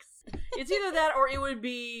flex. It's either that or it would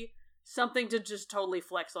be something to just totally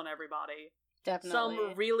flex on everybody. Definitely.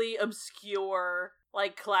 some really obscure,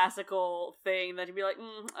 like, classical thing that you'd be like,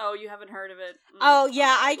 oh, you haven't heard of it. Oh,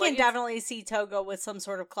 yeah, I can like, definitely see Toga with some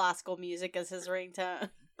sort of classical music as his ringtone.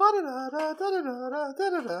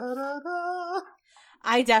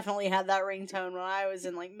 I definitely had that ringtone when I was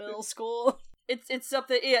in, like, middle school. It's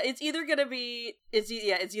something. Yeah, it's either gonna be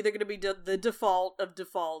the default of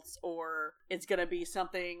defaults, or it's gonna be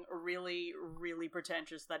something really, really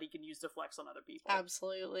pretentious that he can use to flex on other people.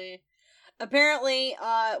 Absolutely. Apparently,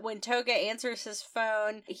 when Toga answers his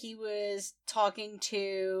phone, he was talking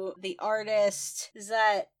to the artist. Is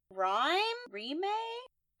that Rime?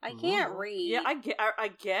 I can't read. Yeah, I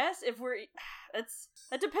guess if we're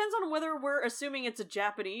that depends on whether we're assuming it's a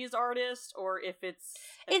Japanese artist or if it's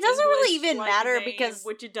it doesn't really even matter name, because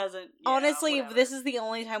which it doesn't. Honestly, whatever. this is the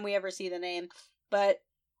only time we ever see the name. But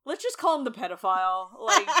let's just call him the pedophile.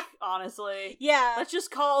 Like, honestly, yeah, let's just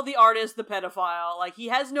call the artist the pedophile. Like, he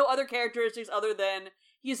has no other characteristics other than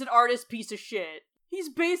he's an artist piece of shit. He's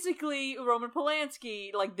basically Roman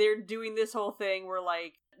Polanski. Like, they're doing this whole thing where,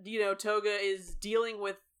 like, you know, Toga is dealing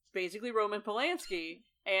with basically Roman Polanski,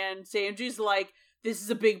 and Sanji's like, this is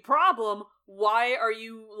a big problem. Why are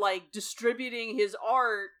you, like, distributing his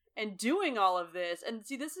art and doing all of this? And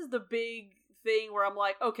see, this is the big thing where I'm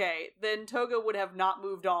like, okay, then Toga would have not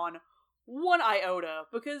moved on one iota,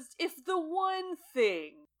 because if the one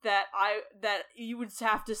thing that you would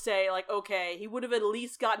have to say, like, okay, he would have at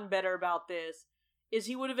least gotten better about this, is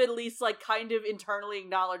he would have at least, like, kind of internally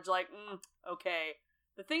acknowledged, like, okay,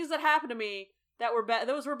 the things that happened to me, that were bad,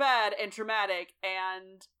 those were bad and traumatic,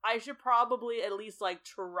 and I should probably at least, like,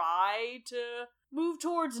 try to move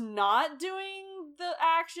towards not doing the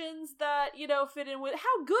actions that, you know, fit in with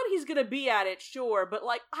how good he's gonna be at it, sure, but,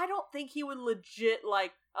 like, I don't think he would legit,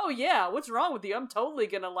 like, oh yeah, what's wrong with you? I'm totally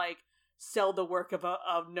gonna, like, sell the work of a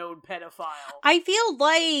known pedophile. I feel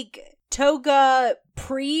like Toga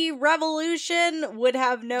pre-revolution would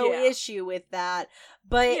have no issue with that,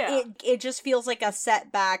 but it just feels like a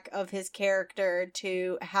setback of his character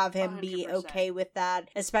to have him 100%. Be okay with that,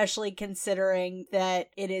 especially considering that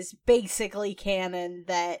it is basically canon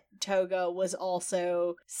that Toga was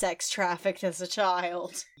also sex trafficked as a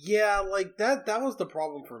child. Yeah, like, that was the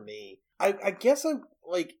problem for me. I guess I'm,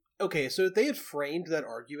 like, okay, so if they had framed that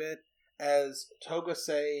argument as Toga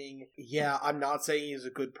saying, yeah, I'm not saying he's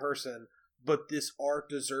a good person, but this art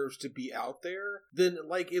deserves to be out there, then,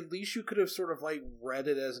 like, at least you could have sort of, like, read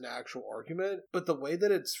it as an actual argument. But the way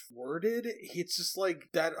that it's worded, it's just like,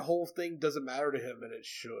 that whole thing doesn't matter to him, and it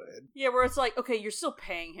should. Yeah, where it's like, okay, you're still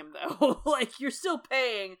paying him, though. Like, you're still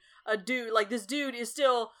paying a dude, like, this dude is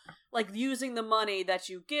still, like, using the money that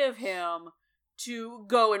you give him to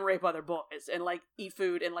go and rape other boys and, like, eat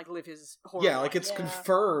food and, like, live his horrible life. Yeah, like, it's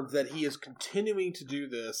confirmed that he is continuing to do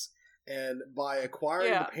this, and by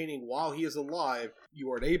acquiring the painting while he is alive,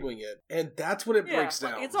 you are enabling it. And that's when it breaks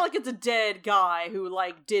down. Like, it's not like it's a dead guy who,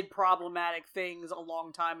 like, did problematic things a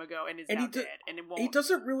long time ago and is now dead. And it won't, he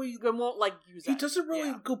doesn't really... It won't, like, use that. He doesn't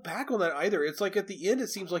really go back on that either. It's like, at the end, it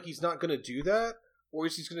seems like he's not going to do that, or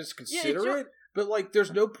he's going to consider it. But, like,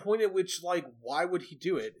 there's no point at which, like, why would he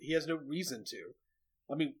do it? He has no reason to.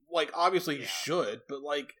 I mean, like, obviously he should, but,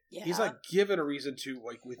 like, he's not given a reason to,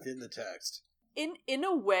 like, within the text. In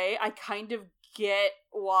a way, I kind of get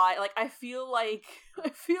why. Like, I feel like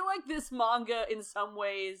this manga, in some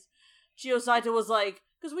ways, Chio Saito was like,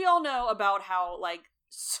 because we all know about how, like,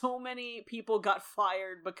 so many people got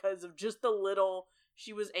fired because of just the little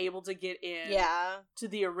she was able to get in to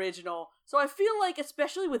the original. So I feel like,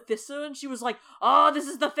 especially with this one, she was like, oh, this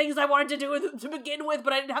is the things I wanted to do to begin with,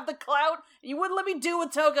 but I didn't have the clout, and you wouldn't let me do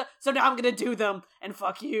with Toga, so now I'm gonna do them, and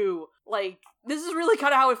fuck you. Like, this is really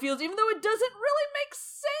kind of how it feels, even though it doesn't really make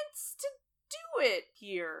sense to do it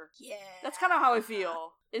here. Yeah. That's kind of how I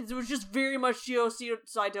feel. It was just very much Chio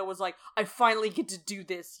Saito was like, I finally get to do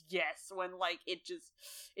this, yes, when, like, it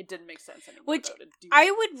didn't make sense anymore. Which, I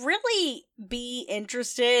would really be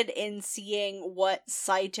interested in seeing what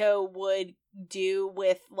Saito would do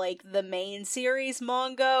with, like, the main series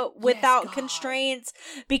manga without constraints,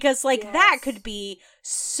 because, like, that could be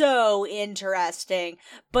so interesting.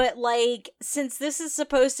 But, like, since this is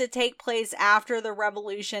supposed to take place after the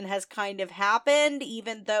revolution has kind of happened,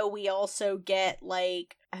 even though we also get,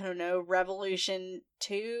 like, I don't know, Revolution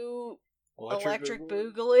 2, Electric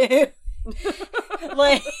Boogaloo.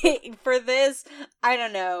 Like, for this, I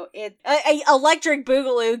don't know. Electric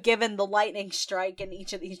Boogaloo given the lightning strike in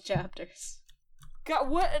each of these chapters. God,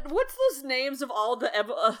 what's those names of all the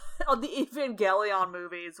of the Evangelion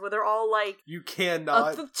movies where they're all like You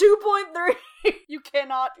cannot 2.3 you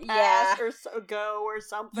cannot pass or go or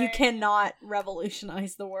something. You cannot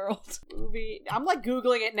revolutionize the world. Movie. I'm like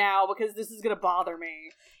Googling it now because this is gonna bother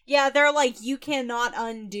me. Yeah, they're like, you cannot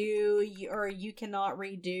undo, or you cannot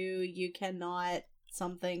redo, you cannot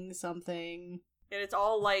something. And it's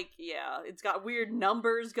all like, yeah, it's got weird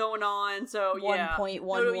numbers going on, so yeah.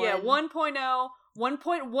 1.11. Yeah, 1.0,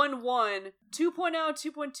 1.11, 2.0,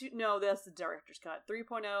 2.2, no, that's the director's cut,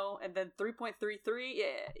 3.0, and then 3.33, yeah,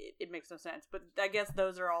 it makes no sense, but I guess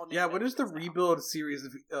those are all new. Yeah, when does the rebuild series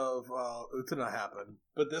of Utena happen?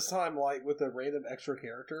 But this time, like, with a random extra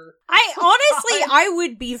character? I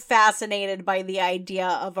would be fascinated by the idea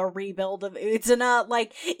of a rebuild of Utena,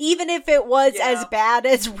 like, even if it was as bad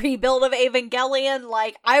as Rebuild of Evangelion,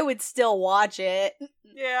 like, I would still watch it.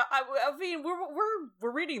 Yeah, I mean,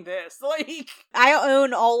 we're reading this, like... I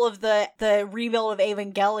own all of the Rebuild of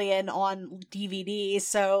Evangelion on DVD,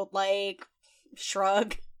 so, like,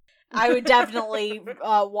 shrug. I would definitely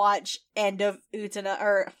watch End of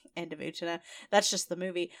Utena. That's just the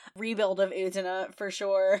movie. Rebuild of Utena, for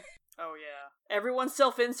sure. Oh, yeah. Everyone's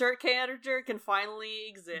self-insert character can finally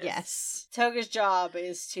exist. Yes. Toga's job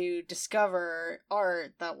is to discover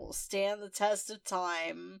art that will stand the test of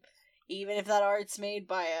time, even if that art's made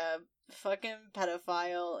by a fucking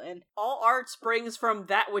pedophile. And all art springs from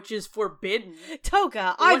that which is forbidden.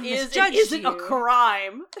 Toga, I misjudged you. Isn't a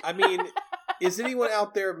crime. I mean, is anyone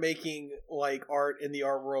out there making, like, art in the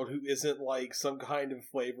art world who isn't, like, some kind of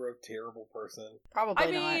flavor of terrible person?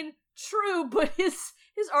 Probably not. I mean, true, but his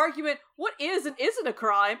argument, what is and isn't a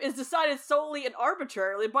crime, is decided solely and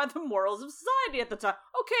arbitrarily by the morals of society at the time.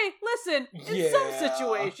 Okay, listen, in some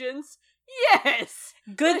situations, yes!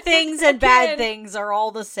 Good things and bad things are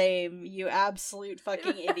all the same, you absolute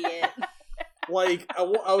fucking idiot. Like, I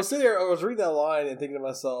was sitting there, I was reading that line and thinking to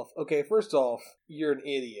myself, okay, first off, you're an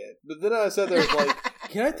idiot. But then I sat there like,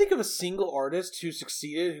 can I think of a single artist who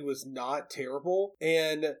succeeded who was not terrible?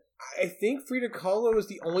 And I think Frida Kahlo is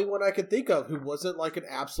the only one I could think of who wasn't, like, an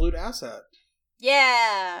absolute asset.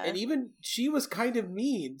 Yeah. And even she was kind of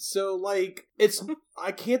mean. So, like,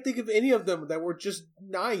 I can't think of any of them that were just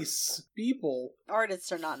nice people.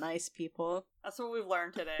 Artists are not nice people. That's what we've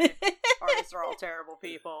learned today. Artists are all terrible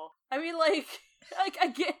people. I mean, like I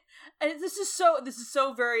get, and this is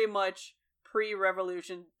so very much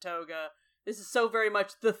pre-Revolution Toga. This is so very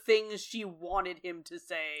much the things she wanted him to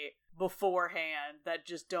say beforehand that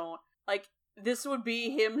just don't, like, this would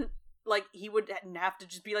be him, like, he would have to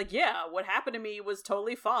just be like, yeah, what happened to me was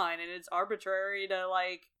totally fine, and it's arbitrary to,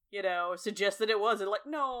 like, you know, suggest that it wasn't. Like,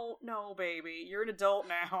 no, baby, you're an adult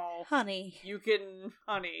now. Honey. You can,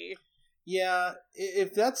 honey. Yeah,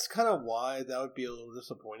 if that's kind of why, that would be a little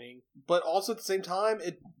disappointing. But also at the same time,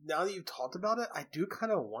 now that you've talked about it, I do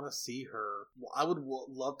kind of want to see her. I would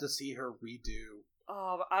love to see her redo.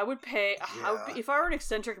 Oh, I would pay. Yeah. If I were an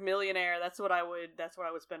eccentric millionaire, that's what I would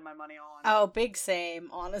spend my money on. Oh, big same,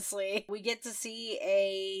 honestly. We get to see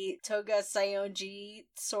a Toga Saionji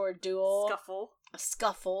sword duel. A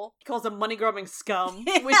scuffle. He calls them money-grubbing scum.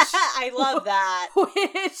 Which I love that.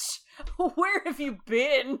 Where have you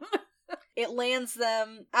been? It lands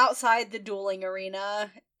them outside the dueling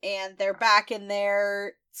arena, and they're back in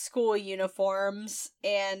their school uniforms,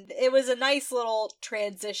 and it was a nice little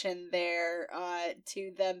transition there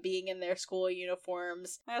to them being in their school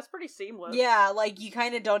uniforms. That's pretty seamless. Yeah, like, you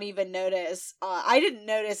kind of don't even notice. I didn't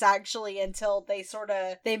notice, actually, until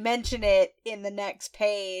they mention it in the next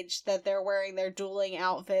page that they're wearing their dueling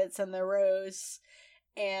outfits and the robes,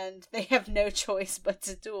 and they have no choice but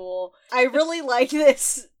to duel. I really like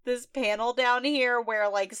this panel down here where,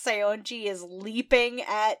 like, Saionji is leaping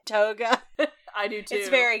at Toga. I do too. It's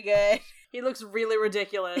very good. He looks really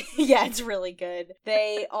ridiculous. Yeah, it's really good.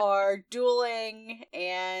 They are dueling,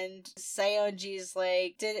 and Saionji's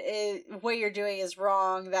like, what you're doing is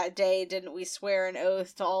wrong. That day, didn't we swear an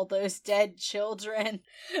oath to all those dead children?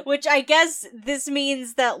 Which I guess this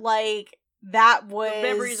means that, like, that was... The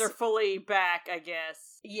memories are fully back, I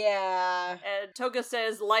guess. Yeah. And Toga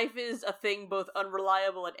says, life is a thing both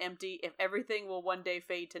unreliable and empty. If everything will one day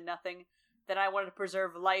fade to nothing, then I want to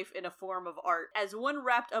preserve life in a form of art. As one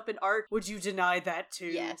wrapped up in art, would you deny that too?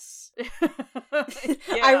 Yes.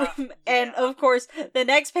 Yeah. And of course, the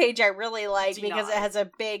next page I really like because it has a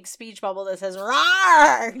big speech bubble that says,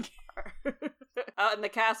 "Rawr!" And the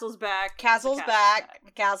castle's back. Castle's back.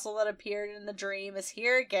 The castle that appeared in the dream is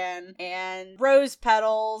here again. And rose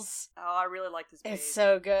petals Oh, I really like this page. It's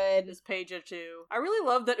so good. This page too. I really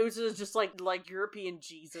love that Utena is just like European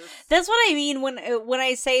Jesus. That's what I mean when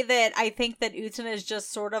I say that I think that Utena is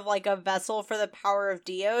just sort of like a vessel for the power of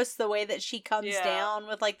Dios, the way that she comes down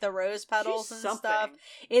with like the rose petals She's and stuff.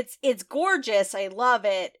 It's gorgeous. I love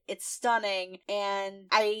it. It's stunning. And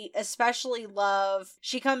I especially love,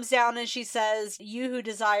 she comes down and she says, "You who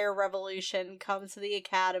desire revolution, come to the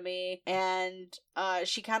academy." And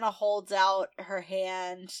she kind of holds out her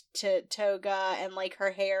hand to Toga, and like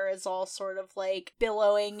her hair is all sort of like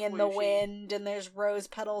billowing in the wind, and there's rose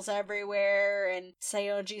petals everywhere, and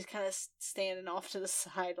Saionji's kind of standing off to the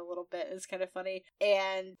side a little bit. It's kind of funny.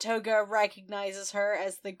 And Toga recognizes her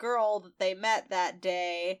as the girl that they met that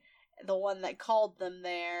day, the one that called them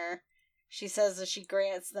there. She says that she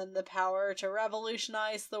grants them the power to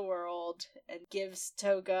revolutionize the world and gives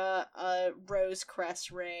Toga a rose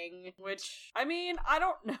crest ring. Which, I mean, I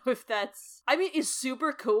don't know if that's... I mean, it's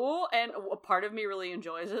super cool, and a part of me really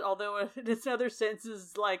enjoys it, although in another sense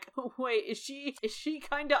is like, wait, is she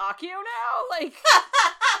kinda Akio now? Like...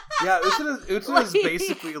 Yeah, Utena is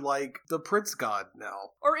basically like the prince god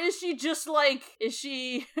now. Or is she just like, is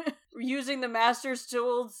she using the master's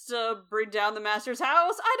tools to bring down the master's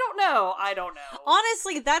house? I don't know.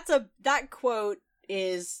 Honestly, that quote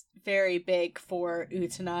is very big for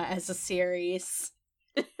Utena as a series.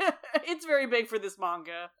 It's very big for this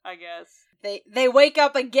manga, I guess. They wake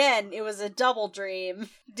up again. It was a double dream.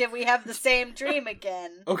 Did we have the same dream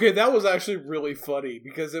again? Okay, that was actually really funny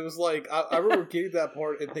because it was like I remember getting that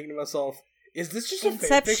part and thinking to myself, "Is this just a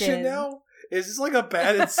fanfiction now? Is this like a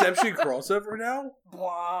bad Inception crossover now?"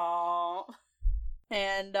 Wow.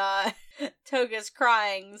 And Toga's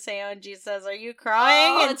crying. Saionji says, "Are you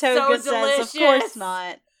crying?" And Toga so says, "Of course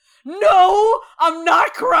not." No, I'm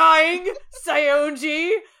not crying, Saionji.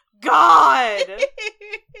 God.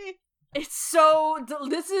 It's so,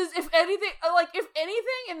 this is, if anything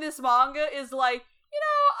in this manga is like,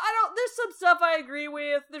 there's some stuff I agree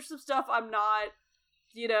with, there's some stuff I'm not,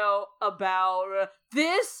 about.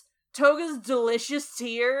 This, Toga's delicious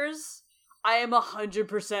tears, I am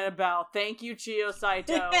 100% about. Thank you, Chiyo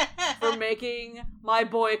Saito, for making my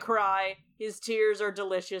boy cry. His tears are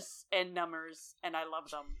delicious and numbers, and I love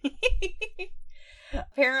them.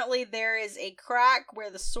 Apparently there is a crack where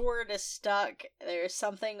the sword is stuck. There's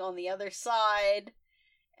something on the other side.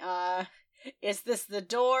 Is this the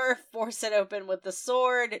door? Force it open with the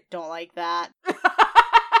sword. Don't like that.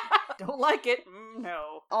 Don't like it?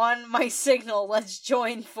 No. On my signal, let's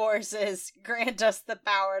join forces. Grant us the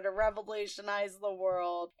power to revolutionize the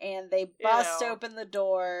world. And they bust open the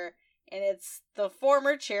door, and it's the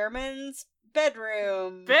former chairman's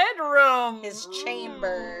bedroom. His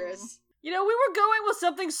chambers. We were going with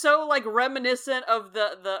something so, like, reminiscent of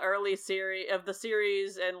the early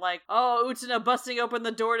series, and, like, Utena busting open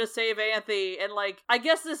the door to save Anthy, and, like, I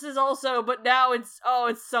guess this is also, but now it's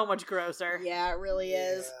so much grosser. Yeah, it really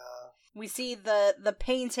is. We see the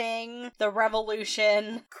painting, the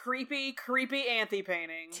revolution. Creepy Anthy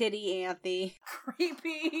painting. Titty Anthy.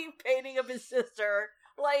 Creepy painting of his sister.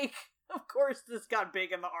 Like... Of course this got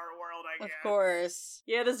big in the art world, I guess. Of course.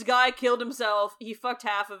 Yeah, this guy killed himself. He fucked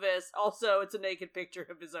half of us. Also, it's a naked picture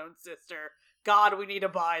of his own sister. God, we need to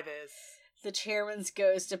buy this. The chairman's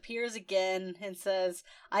ghost appears again and says,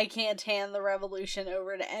 "I can't hand the revolution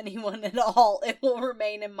over to anyone at all. It will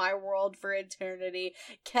remain in my world for eternity."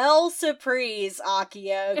 Quelle surprise,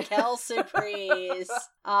 Akio. Quelle surprise.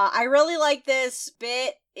 I really like this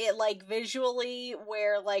bit. It, like, visually,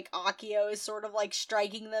 where, like, Akio is sort of, like,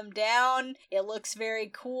 striking them down. It looks very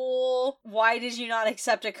cool. Why did you not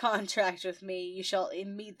accept a contract with me? You shall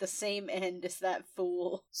meet the same end as that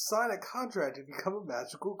fool. Sign a contract and become a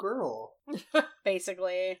magical girl.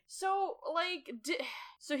 Basically. So, like,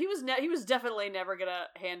 so he was definitely never gonna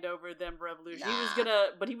hand over them revolution. Nah.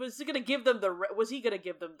 He was gonna give them was he gonna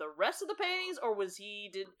give them the rest of the paintings, or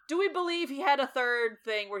do we believe he had a third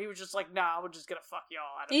thing where he was just like, nah, we're just gonna fuck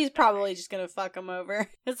y'all? He's probably just gonna fuck him over.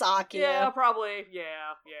 It's Akio. Yeah, probably.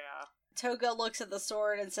 Yeah. Toga looks at the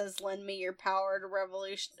sword and says, "Lend me your power to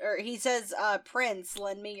revolution..." Or he says, "Prince,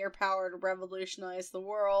 lend me your power to revolutionize the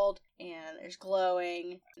world." And there's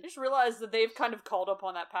glowing. I just realized that they've kind of called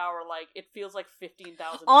upon that power, like, it feels like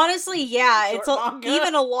 15,000 Honestly, yeah, it's manga.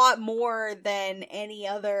 even a lot more than any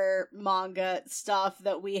other manga stuff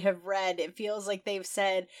that we have read. It feels like they've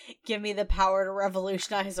said, "Give me the power to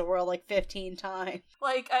revolutionize the world," like 15 times.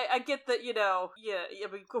 Like, I get that, I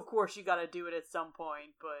mean, of course you gotta do it at some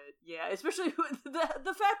point, but yeah, especially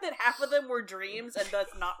the fact that half of them were dreams and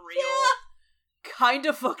that's not real kind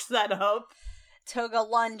of fucks that up. Toga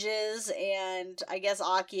lunges, and I guess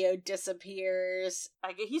Akio disappears.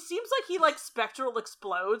 He seems like he, like, spectral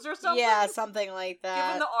explodes or something. Yeah, something like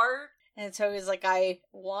that. Given the art. And Toga's like, I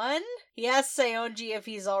won? He asks Saionji if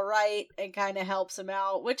he's alright, and kind of helps him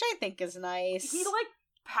out, which I think is nice. He, like,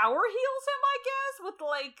 power heals him, I guess, with,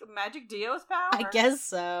 like, Magic Dio's power? I guess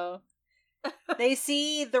so. They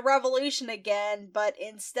see the revolution again, but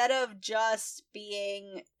instead of just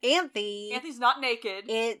being Anthe... Anthe's not naked.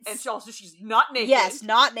 It's... And she's not naked. Yes,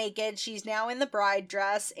 not naked. She's now in the bride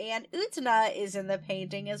dress, and Utena is in the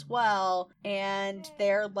painting as well. And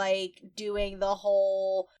they're, like, doing the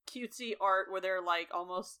whole... cutesy art where they're, like,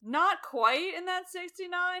 almost not quite in that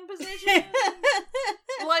 69 position.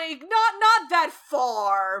 Like, not that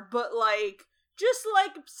far, but, like... just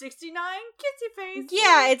like 69 kissy face.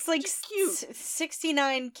 Yeah, it's like cute.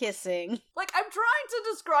 69 kissing. Like, I'm trying to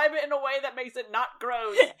describe it in a way that makes it not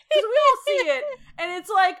gross. Because we all see it, and it's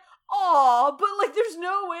like, aw, but like there's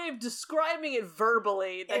no way of describing it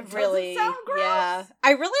verbally that doesn't sound gross. Yeah.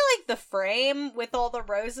 I really like the frame with all the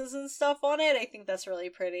roses and stuff on it. I think that's really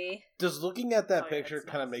pretty. Does looking at that picture nice.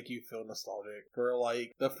 kind of make you feel nostalgic for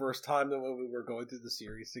like the first time that when we were going through the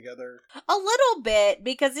series together? A little bit,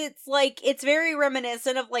 because it's like, it's very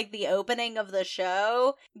reminiscent of like the opening of the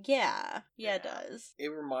show. Yeah, it does. It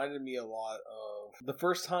reminded me a lot of the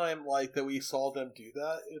first time like that we saw them do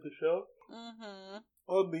that in the show. Mm-hmm.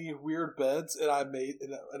 On the weird beds, and I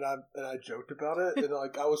joked about it, and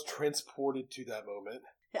like I was transported to that moment.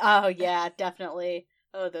 Oh yeah, definitely.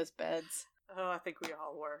 Oh, those beds. Oh, I think we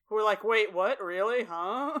all were. We're like, wait, what? Really?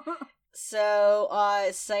 Huh? So,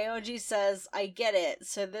 Saionji says, I get it.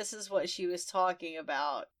 So this is what she was talking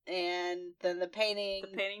about. And then the painting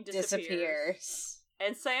disappears.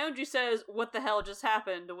 And Saionji says, what the hell just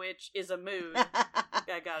happened, which is a mood,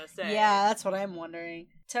 I gotta say. Yeah, that's what I'm wondering.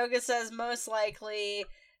 Toga says, most likely,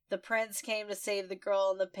 the prince came to save the girl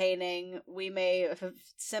in the painting. We may have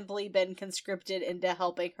simply been conscripted into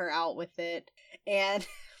helping her out with it. And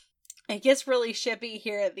it gets really shippy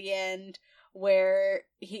here at the end, where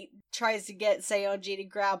he tries to get Saionji to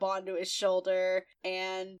grab onto his shoulder,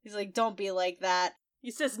 and he's like, don't be like that. He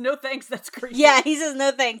says, no thanks, that's creepy. Yeah, he says, no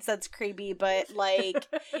thanks, that's creepy, but, like,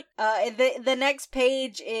 the next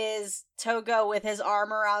page is Toga with his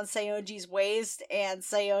arm around Saionji's waist, and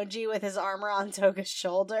Saionji with his arm around Toga's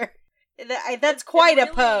shoulder. That's quite a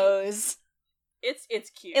pose. It's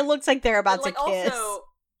cute. It looks like they're about to kiss. Also,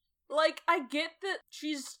 like, I get that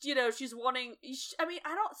she's wanting... I mean,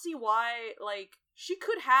 I don't see why, like... She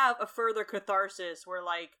could have a further catharsis where,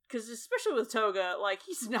 like... Because especially with Toga, like,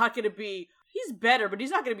 he's not gonna be... He's better, but he's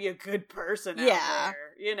not going to be a good person out there,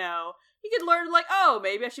 you know? He could learn, like, oh,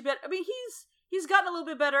 maybe I should bet... I mean, he's gotten a little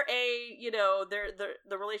bit better. A, you know,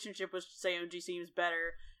 the relationship with Saionji seems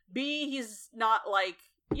better. B, he's not, like...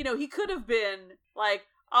 You know, he could have been, like,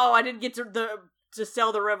 oh, I didn't get to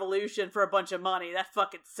sell the revolution for a bunch of money. That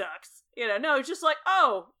fucking sucks. You know, no, it's just like,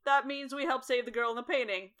 oh, that means we helped save the girl in the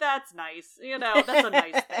painting. That's nice. You know, that's a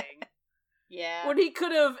nice thing. Yeah. When he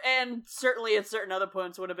could have, and certainly at certain other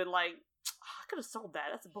points would have been like, I could have sold that.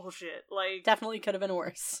 That's bullshit. Like, definitely could have been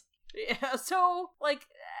worse. Yeah. So, like,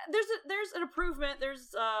 there's an improvement.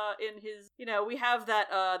 There's in his, you know, we have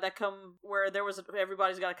that come where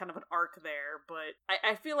everybody's got a kind of an arc there. But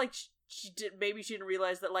I feel like she didn't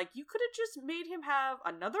realize that, like, you could have just made him have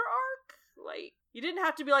another arc. Like, you didn't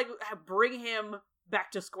have to be like bring him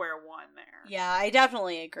back to square one there. Yeah, I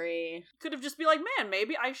definitely agree. Could have just be like, man,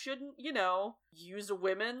 maybe I shouldn't, you know, use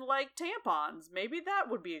women like tampons. Maybe that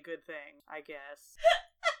would be a good thing, I guess.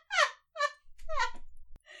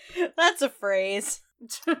 That's a phrase.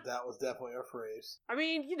 That was definitely a phrase. I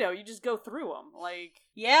mean, you know, you just go through them, like...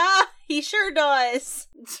 Yeah, he sure does.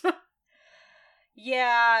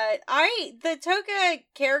 Yeah, the Toga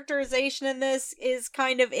characterization in this is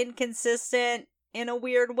kind of inconsistent in a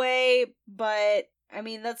weird way, but I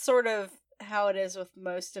mean, that's sort of how it is with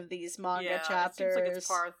most of these manga chapters. It seems like it's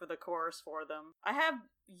par for the course for them. I have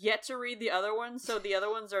yet to read the other ones, so the other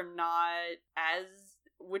ones are not as...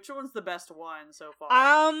 Which one's the best one so far?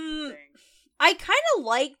 I kind of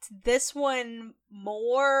liked this one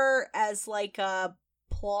more as like a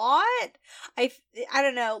plot. I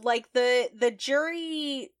don't know, like the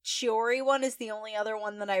Jury Shiori one is the only other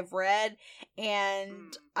one that I've read,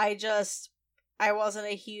 and I wasn't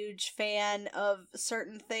a huge fan of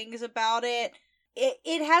certain things about it.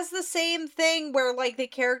 It has the same thing where, like, the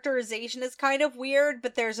characterization is kind of weird,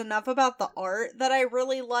 but there's enough about the art that I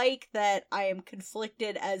really like that I am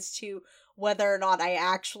conflicted as to whether or not I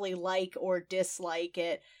actually like or dislike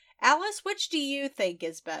it. Alice, which do you think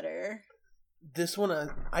is better? This one,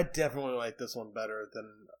 I definitely like this one better than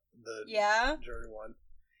the Jury one.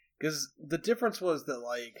 Because the difference was that,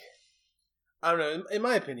 like, I don't know, in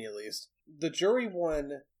my opinion at least, the Juri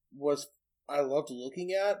one was I loved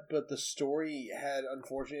looking at, but the story had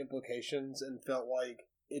unfortunate implications and felt like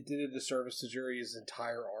it did a disservice to Juri's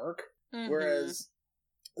entire arc. Mhm. Whereas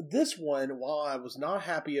this one, while I was not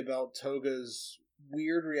happy about Toga's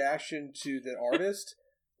weird reaction to the artist,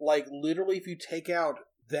 like, literally if you take out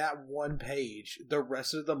that one page, the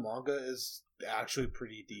rest of the manga is actually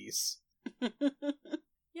pretty decent.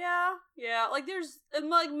 Yeah, like there's, and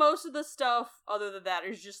like most of the stuff other than that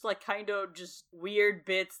is just like kind of just weird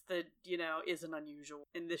bits that, you know, isn't unusual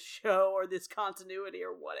in this show or this continuity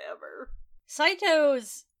or whatever.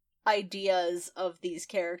 Saito's ideas of these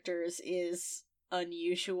characters is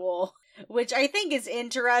unusual, which I think is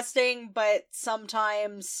interesting, but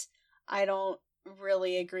sometimes I don't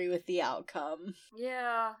really agree with the outcome.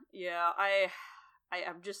 Yeah,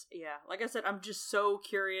 I'm just, like I said, I'm just so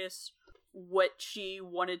curious what she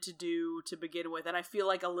wanted to do to begin with, and I feel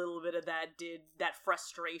like a little bit of that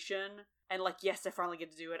frustration, and like, yes, I finally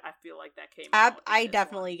get to do it, I feel like that came out in I this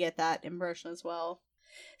definitely one. get that impression as well.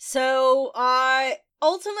 So,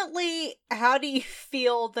 ultimately, how do you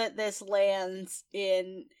feel that this lands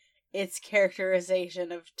in its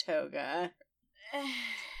characterization of Toga?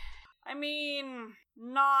 I mean,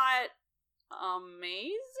 not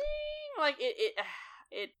amazing. Like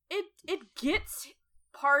it gets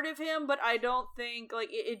part of him, but I don't think like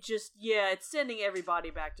it just it's sending everybody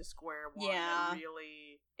back to square one. Yeah. And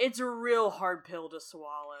really, it's a real hard pill to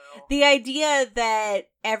swallow. The idea that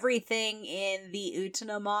everything in the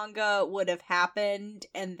Utena manga would have happened,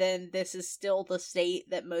 and then this is still the state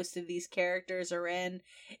that most of these characters are in,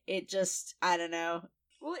 it just, I don't know.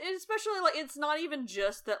 Well, especially, like, it's not even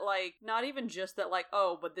just that,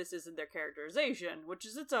 oh, but this isn't their characterization, which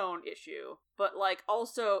is its own issue. But, like,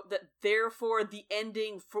 also that, therefore, the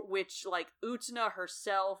ending for which, like, Utena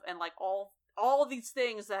herself and, like, all these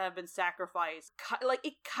things that have been sacrificed, like,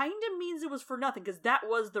 it kind of means it was for nothing, because that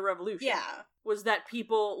was the revolution. Yeah. Was that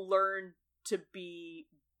people learned to be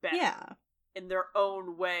better. Yeah. In their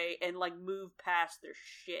own way, and, like, move past their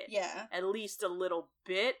shit. Yeah. At least a little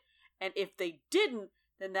bit. And if they didn't,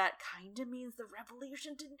 then that kind of means the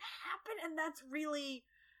revolution didn't happen, and that's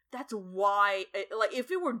why, like,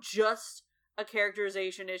 if it were just a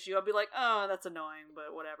characterization issue, I'd be like, oh, that's annoying,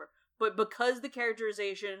 but whatever. But because the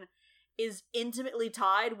characterization is intimately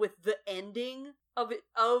tied with the ending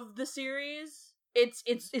of the series,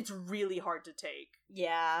 it's really hard to take.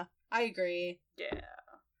 Yeah, I agree. Yeah.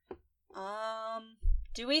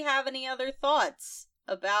 Do we have any other thoughts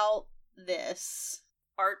about this?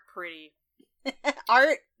 Art pretty.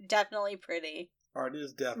 Art, definitely pretty. Art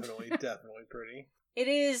is definitely pretty. It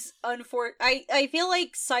is I feel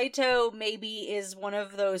like Saito maybe is one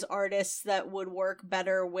of those artists that would work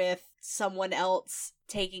better with someone else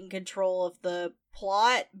taking control of the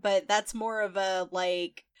plot, but that's more of a,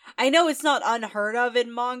 like, I know it's not unheard of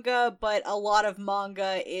in manga, but a lot of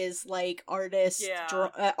manga is like artist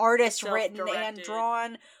written and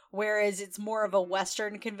drawn, whereas it's more of a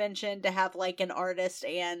Western convention to have like an artist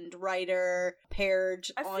and writer paired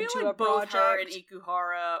onto a project. I feel like both her and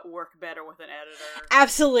Ikuhara work better with an editor.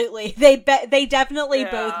 Absolutely, they definitely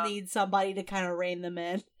both need somebody to kind of rein them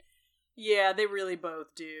in. Yeah, they really both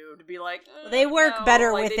do. To be like, they work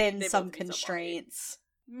better within some constraints.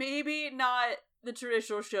 Maybe not the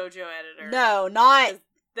traditional shoujo editor. No, not.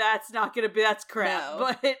 That's not gonna be. That's crap.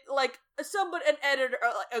 No. But like an editor,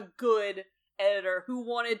 like a good editor who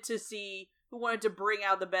wanted to bring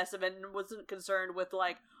out the best of it and wasn't concerned with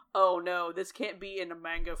like, oh no, this can't be in a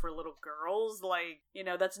manga for little girls. Like, you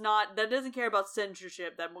know, that doesn't care about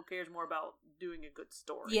censorship. That cares more about doing a good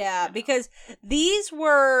story. Yeah, you know? because these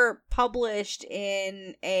were published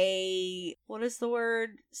in a, what is the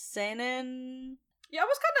word? Seinen? Yeah, I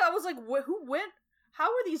was like, how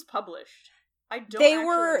were these published? I don't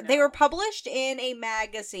They were published in a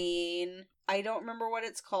magazine. I don't remember what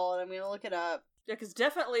it's called. I'm gonna look it up. Yeah, because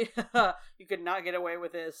definitely you could not get away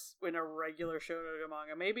with this in a regular shoujo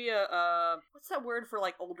manga. Maybe what's that word for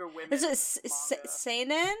like older women? Is it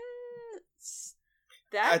seinen?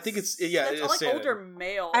 I think it's it is like seinen. older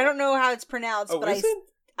male. I don't know how it's pronounced, but is it?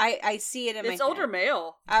 I see it in my It's older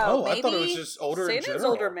male. Oh, maybe? I thought it was just older in Seinen's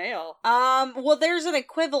general. older male. Well, there's an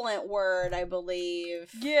equivalent word, I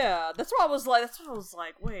believe. Yeah, that's what I was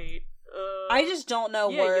like. Wait. I just don't know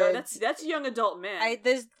yeah, words. that's young adult men.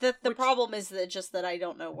 The problem is that I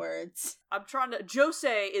don't know words. I'm trying to.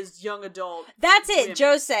 Josei is young adult. That's it, women.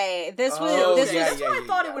 Josei. This was That's what I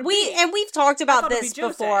thought it would be. We've talked about thought it'd this be Josei.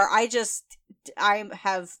 before. I just I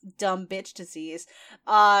have dumb bitch disease.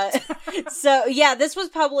 So yeah, this was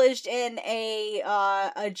published in a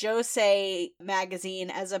josei magazine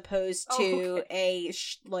as opposed to a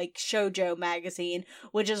shoujo magazine,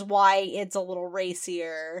 which is why it's a little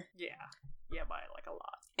racier. Yeah, by like a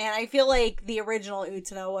lot. And I feel like the original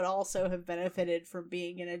Utena would also have benefited from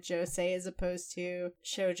being in a josei as opposed to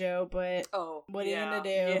shoujo, but what are you gonna do?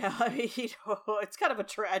 Yeah, I mean, it's kind of a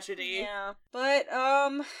tragedy. Yeah, but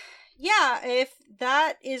yeah, if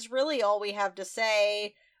that is really all we have to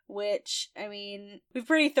say, which, I mean, we've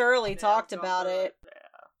pretty thoroughly talked about it.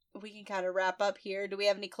 Yeah. We can kind of wrap up here. Do we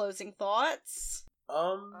have any closing thoughts?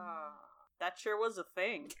 That sure was a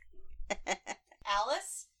thing.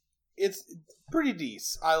 Alice? It's pretty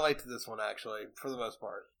decent. I liked this one, actually, for the most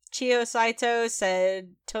part. Chiyo Saito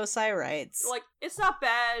said Tosai writes. Like, it's not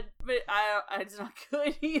bad, but it's not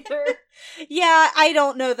good either. Yeah, I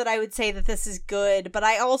don't know that I would say that this is good, but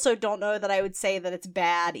I also don't know that I would say that it's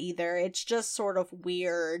bad either. It's just sort of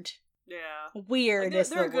weird. Yeah. Weird is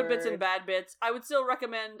the word. There are good bits and bad bits. I would still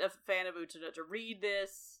recommend a fan of Utena to read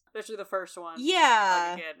this. Especially the first one. Yeah.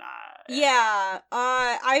 Like, again, yeah.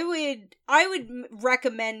 I would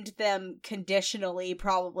recommend them conditionally,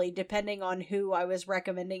 probably, depending on who I was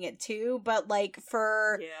recommending it to. But, like,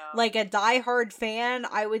 for, like, a diehard fan,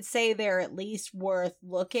 I would say they're at least worth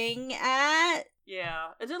looking at. Yeah.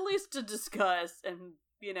 It's at least to discuss and,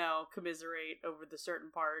 you know, commiserate over the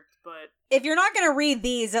certain parts, but... If you're not gonna read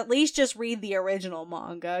these, at least just read the original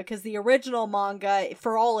manga, because the original manga,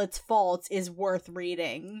 for all its faults, is worth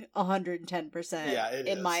reading 110%,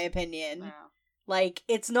 in my opinion. Yeah. Like,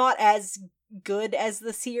 it's not as good as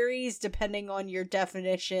the series, depending on your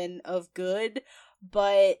definition of good,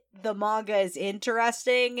 but the manga is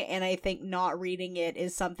interesting, and I think not reading it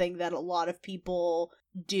is something that a lot of people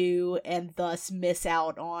do and thus miss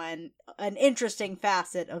out on an interesting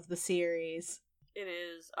facet of the series. It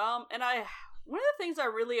is. And one of the things I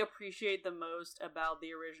really appreciate the most about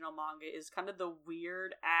the original manga is kind of the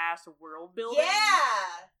weird ass world building.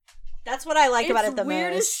 Yeah! That's what I like about it the most. It's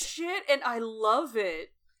weird as shit, and I love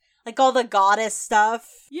it. Like all the goddess stuff.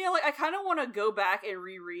 Yeah, like I kind of want to go back and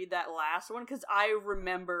reread that last one because I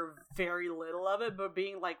remember very little of it, but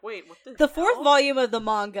being like, wait, what the hell? Fourth volume of the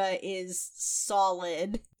manga is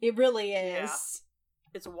solid. It really is. Yeah.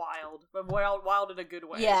 It's wild, but wild in a good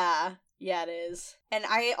way. Yeah, it is. And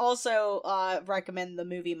I also recommend the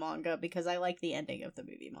movie manga because I like the ending of the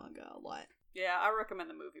movie manga a lot. Yeah, I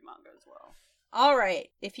recommend the movie manga as well. All right,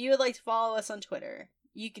 if you would like to follow us on Twitter,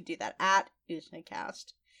 you can do that at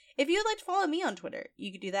UtenaCast. If you would like to follow me on Twitter,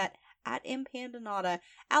 you can do that at mpandanata.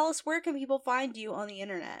 Alice, where can people find you on the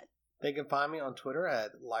internet? They can find me on Twitter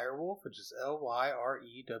at Lyrewolf, which is LYREWULF.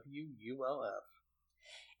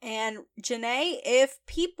 And Janae, if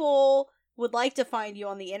people would like to find you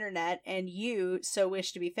on the internet and you so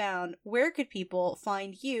wish to be found, where could people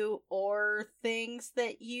find you or things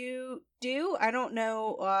that you do? I don't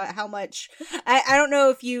know how much... I don't know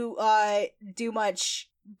if you do much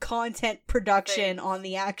content production on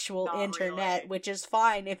the actual internet, really. Which is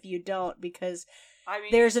fine if you don't, because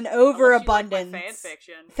there's an overabundance. Like fan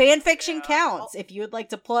fiction. Fan fiction counts. If you would like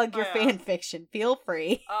to plug your fan fiction, feel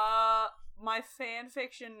free. My fan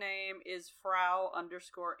fiction name is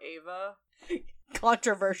Frau_Ava.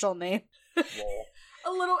 Controversial name.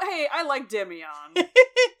 A little. Hey, I like Demian.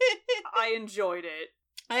 I enjoyed it.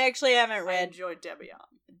 I actually haven't read. I enjoyed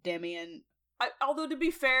Demian. Although, to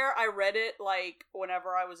be fair, I read it, like,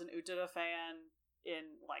 whenever I was an Utena fan in,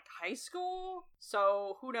 like, high school.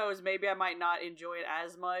 So, who knows, maybe I might not enjoy it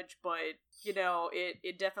as much, but, you know,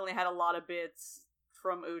 it definitely had a lot of bits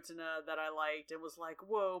from Utena that I liked. It was like,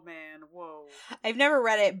 whoa, man, whoa. I've never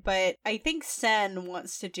read it, but I think Sen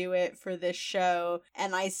wants to do it for this show,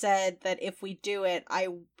 and I said that if we do it, I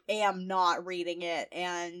am not reading it,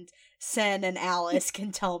 and Sen and Alice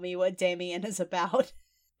can tell me what Demian is about.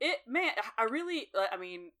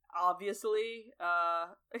 Obviously,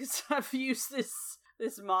 I've used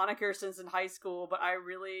this moniker since in high school, but I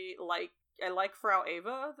really like Frau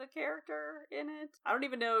Ava, the character in it. I don't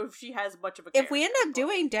even know if she has much of a character. If we end up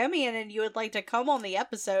doing Demian and you would like to come on the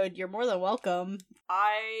episode, you're more than welcome.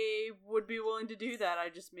 I would be willing to do that. I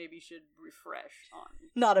just maybe should refresh on.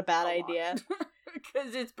 Not a bad idea.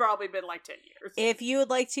 Because it's probably been like 10 years. If you would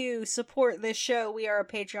like to support this show, we are a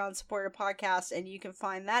Patreon supported podcast, and you can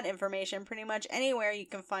find that information pretty much anywhere you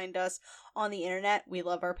can find us on the internet. We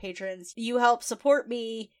love our patrons. You help support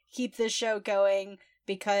me keep this show going,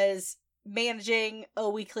 because managing a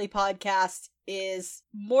weekly podcast is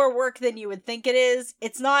more work than you would think it is.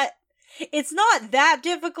 It's not It's not that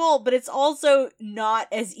difficult, but it's also not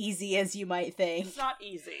as easy as you might think. It's not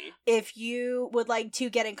easy. If you would like to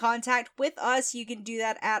get in contact with us, you can do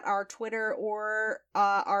that at our Twitter or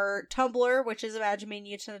our Tumblr, which is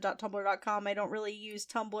imaginemeandutena.tumblr.com. I don't really use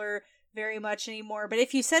Tumblr very much anymore, but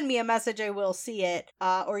if you send me a message, I will see it.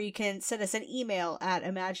 Or you can send us an email at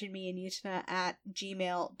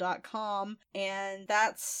imaginemeandutena@gmail.com. And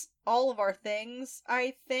that's all of our things,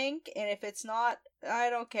 I think. And if it's not, I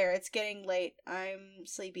don't care. It's getting late. I'm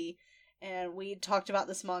sleepy. And we talked about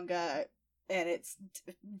this manga, and it's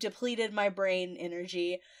depleted my brain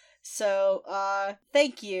energy. So,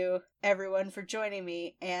 thank you, everyone, for joining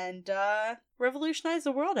me. And, revolutionize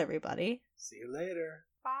the world, everybody. See you later.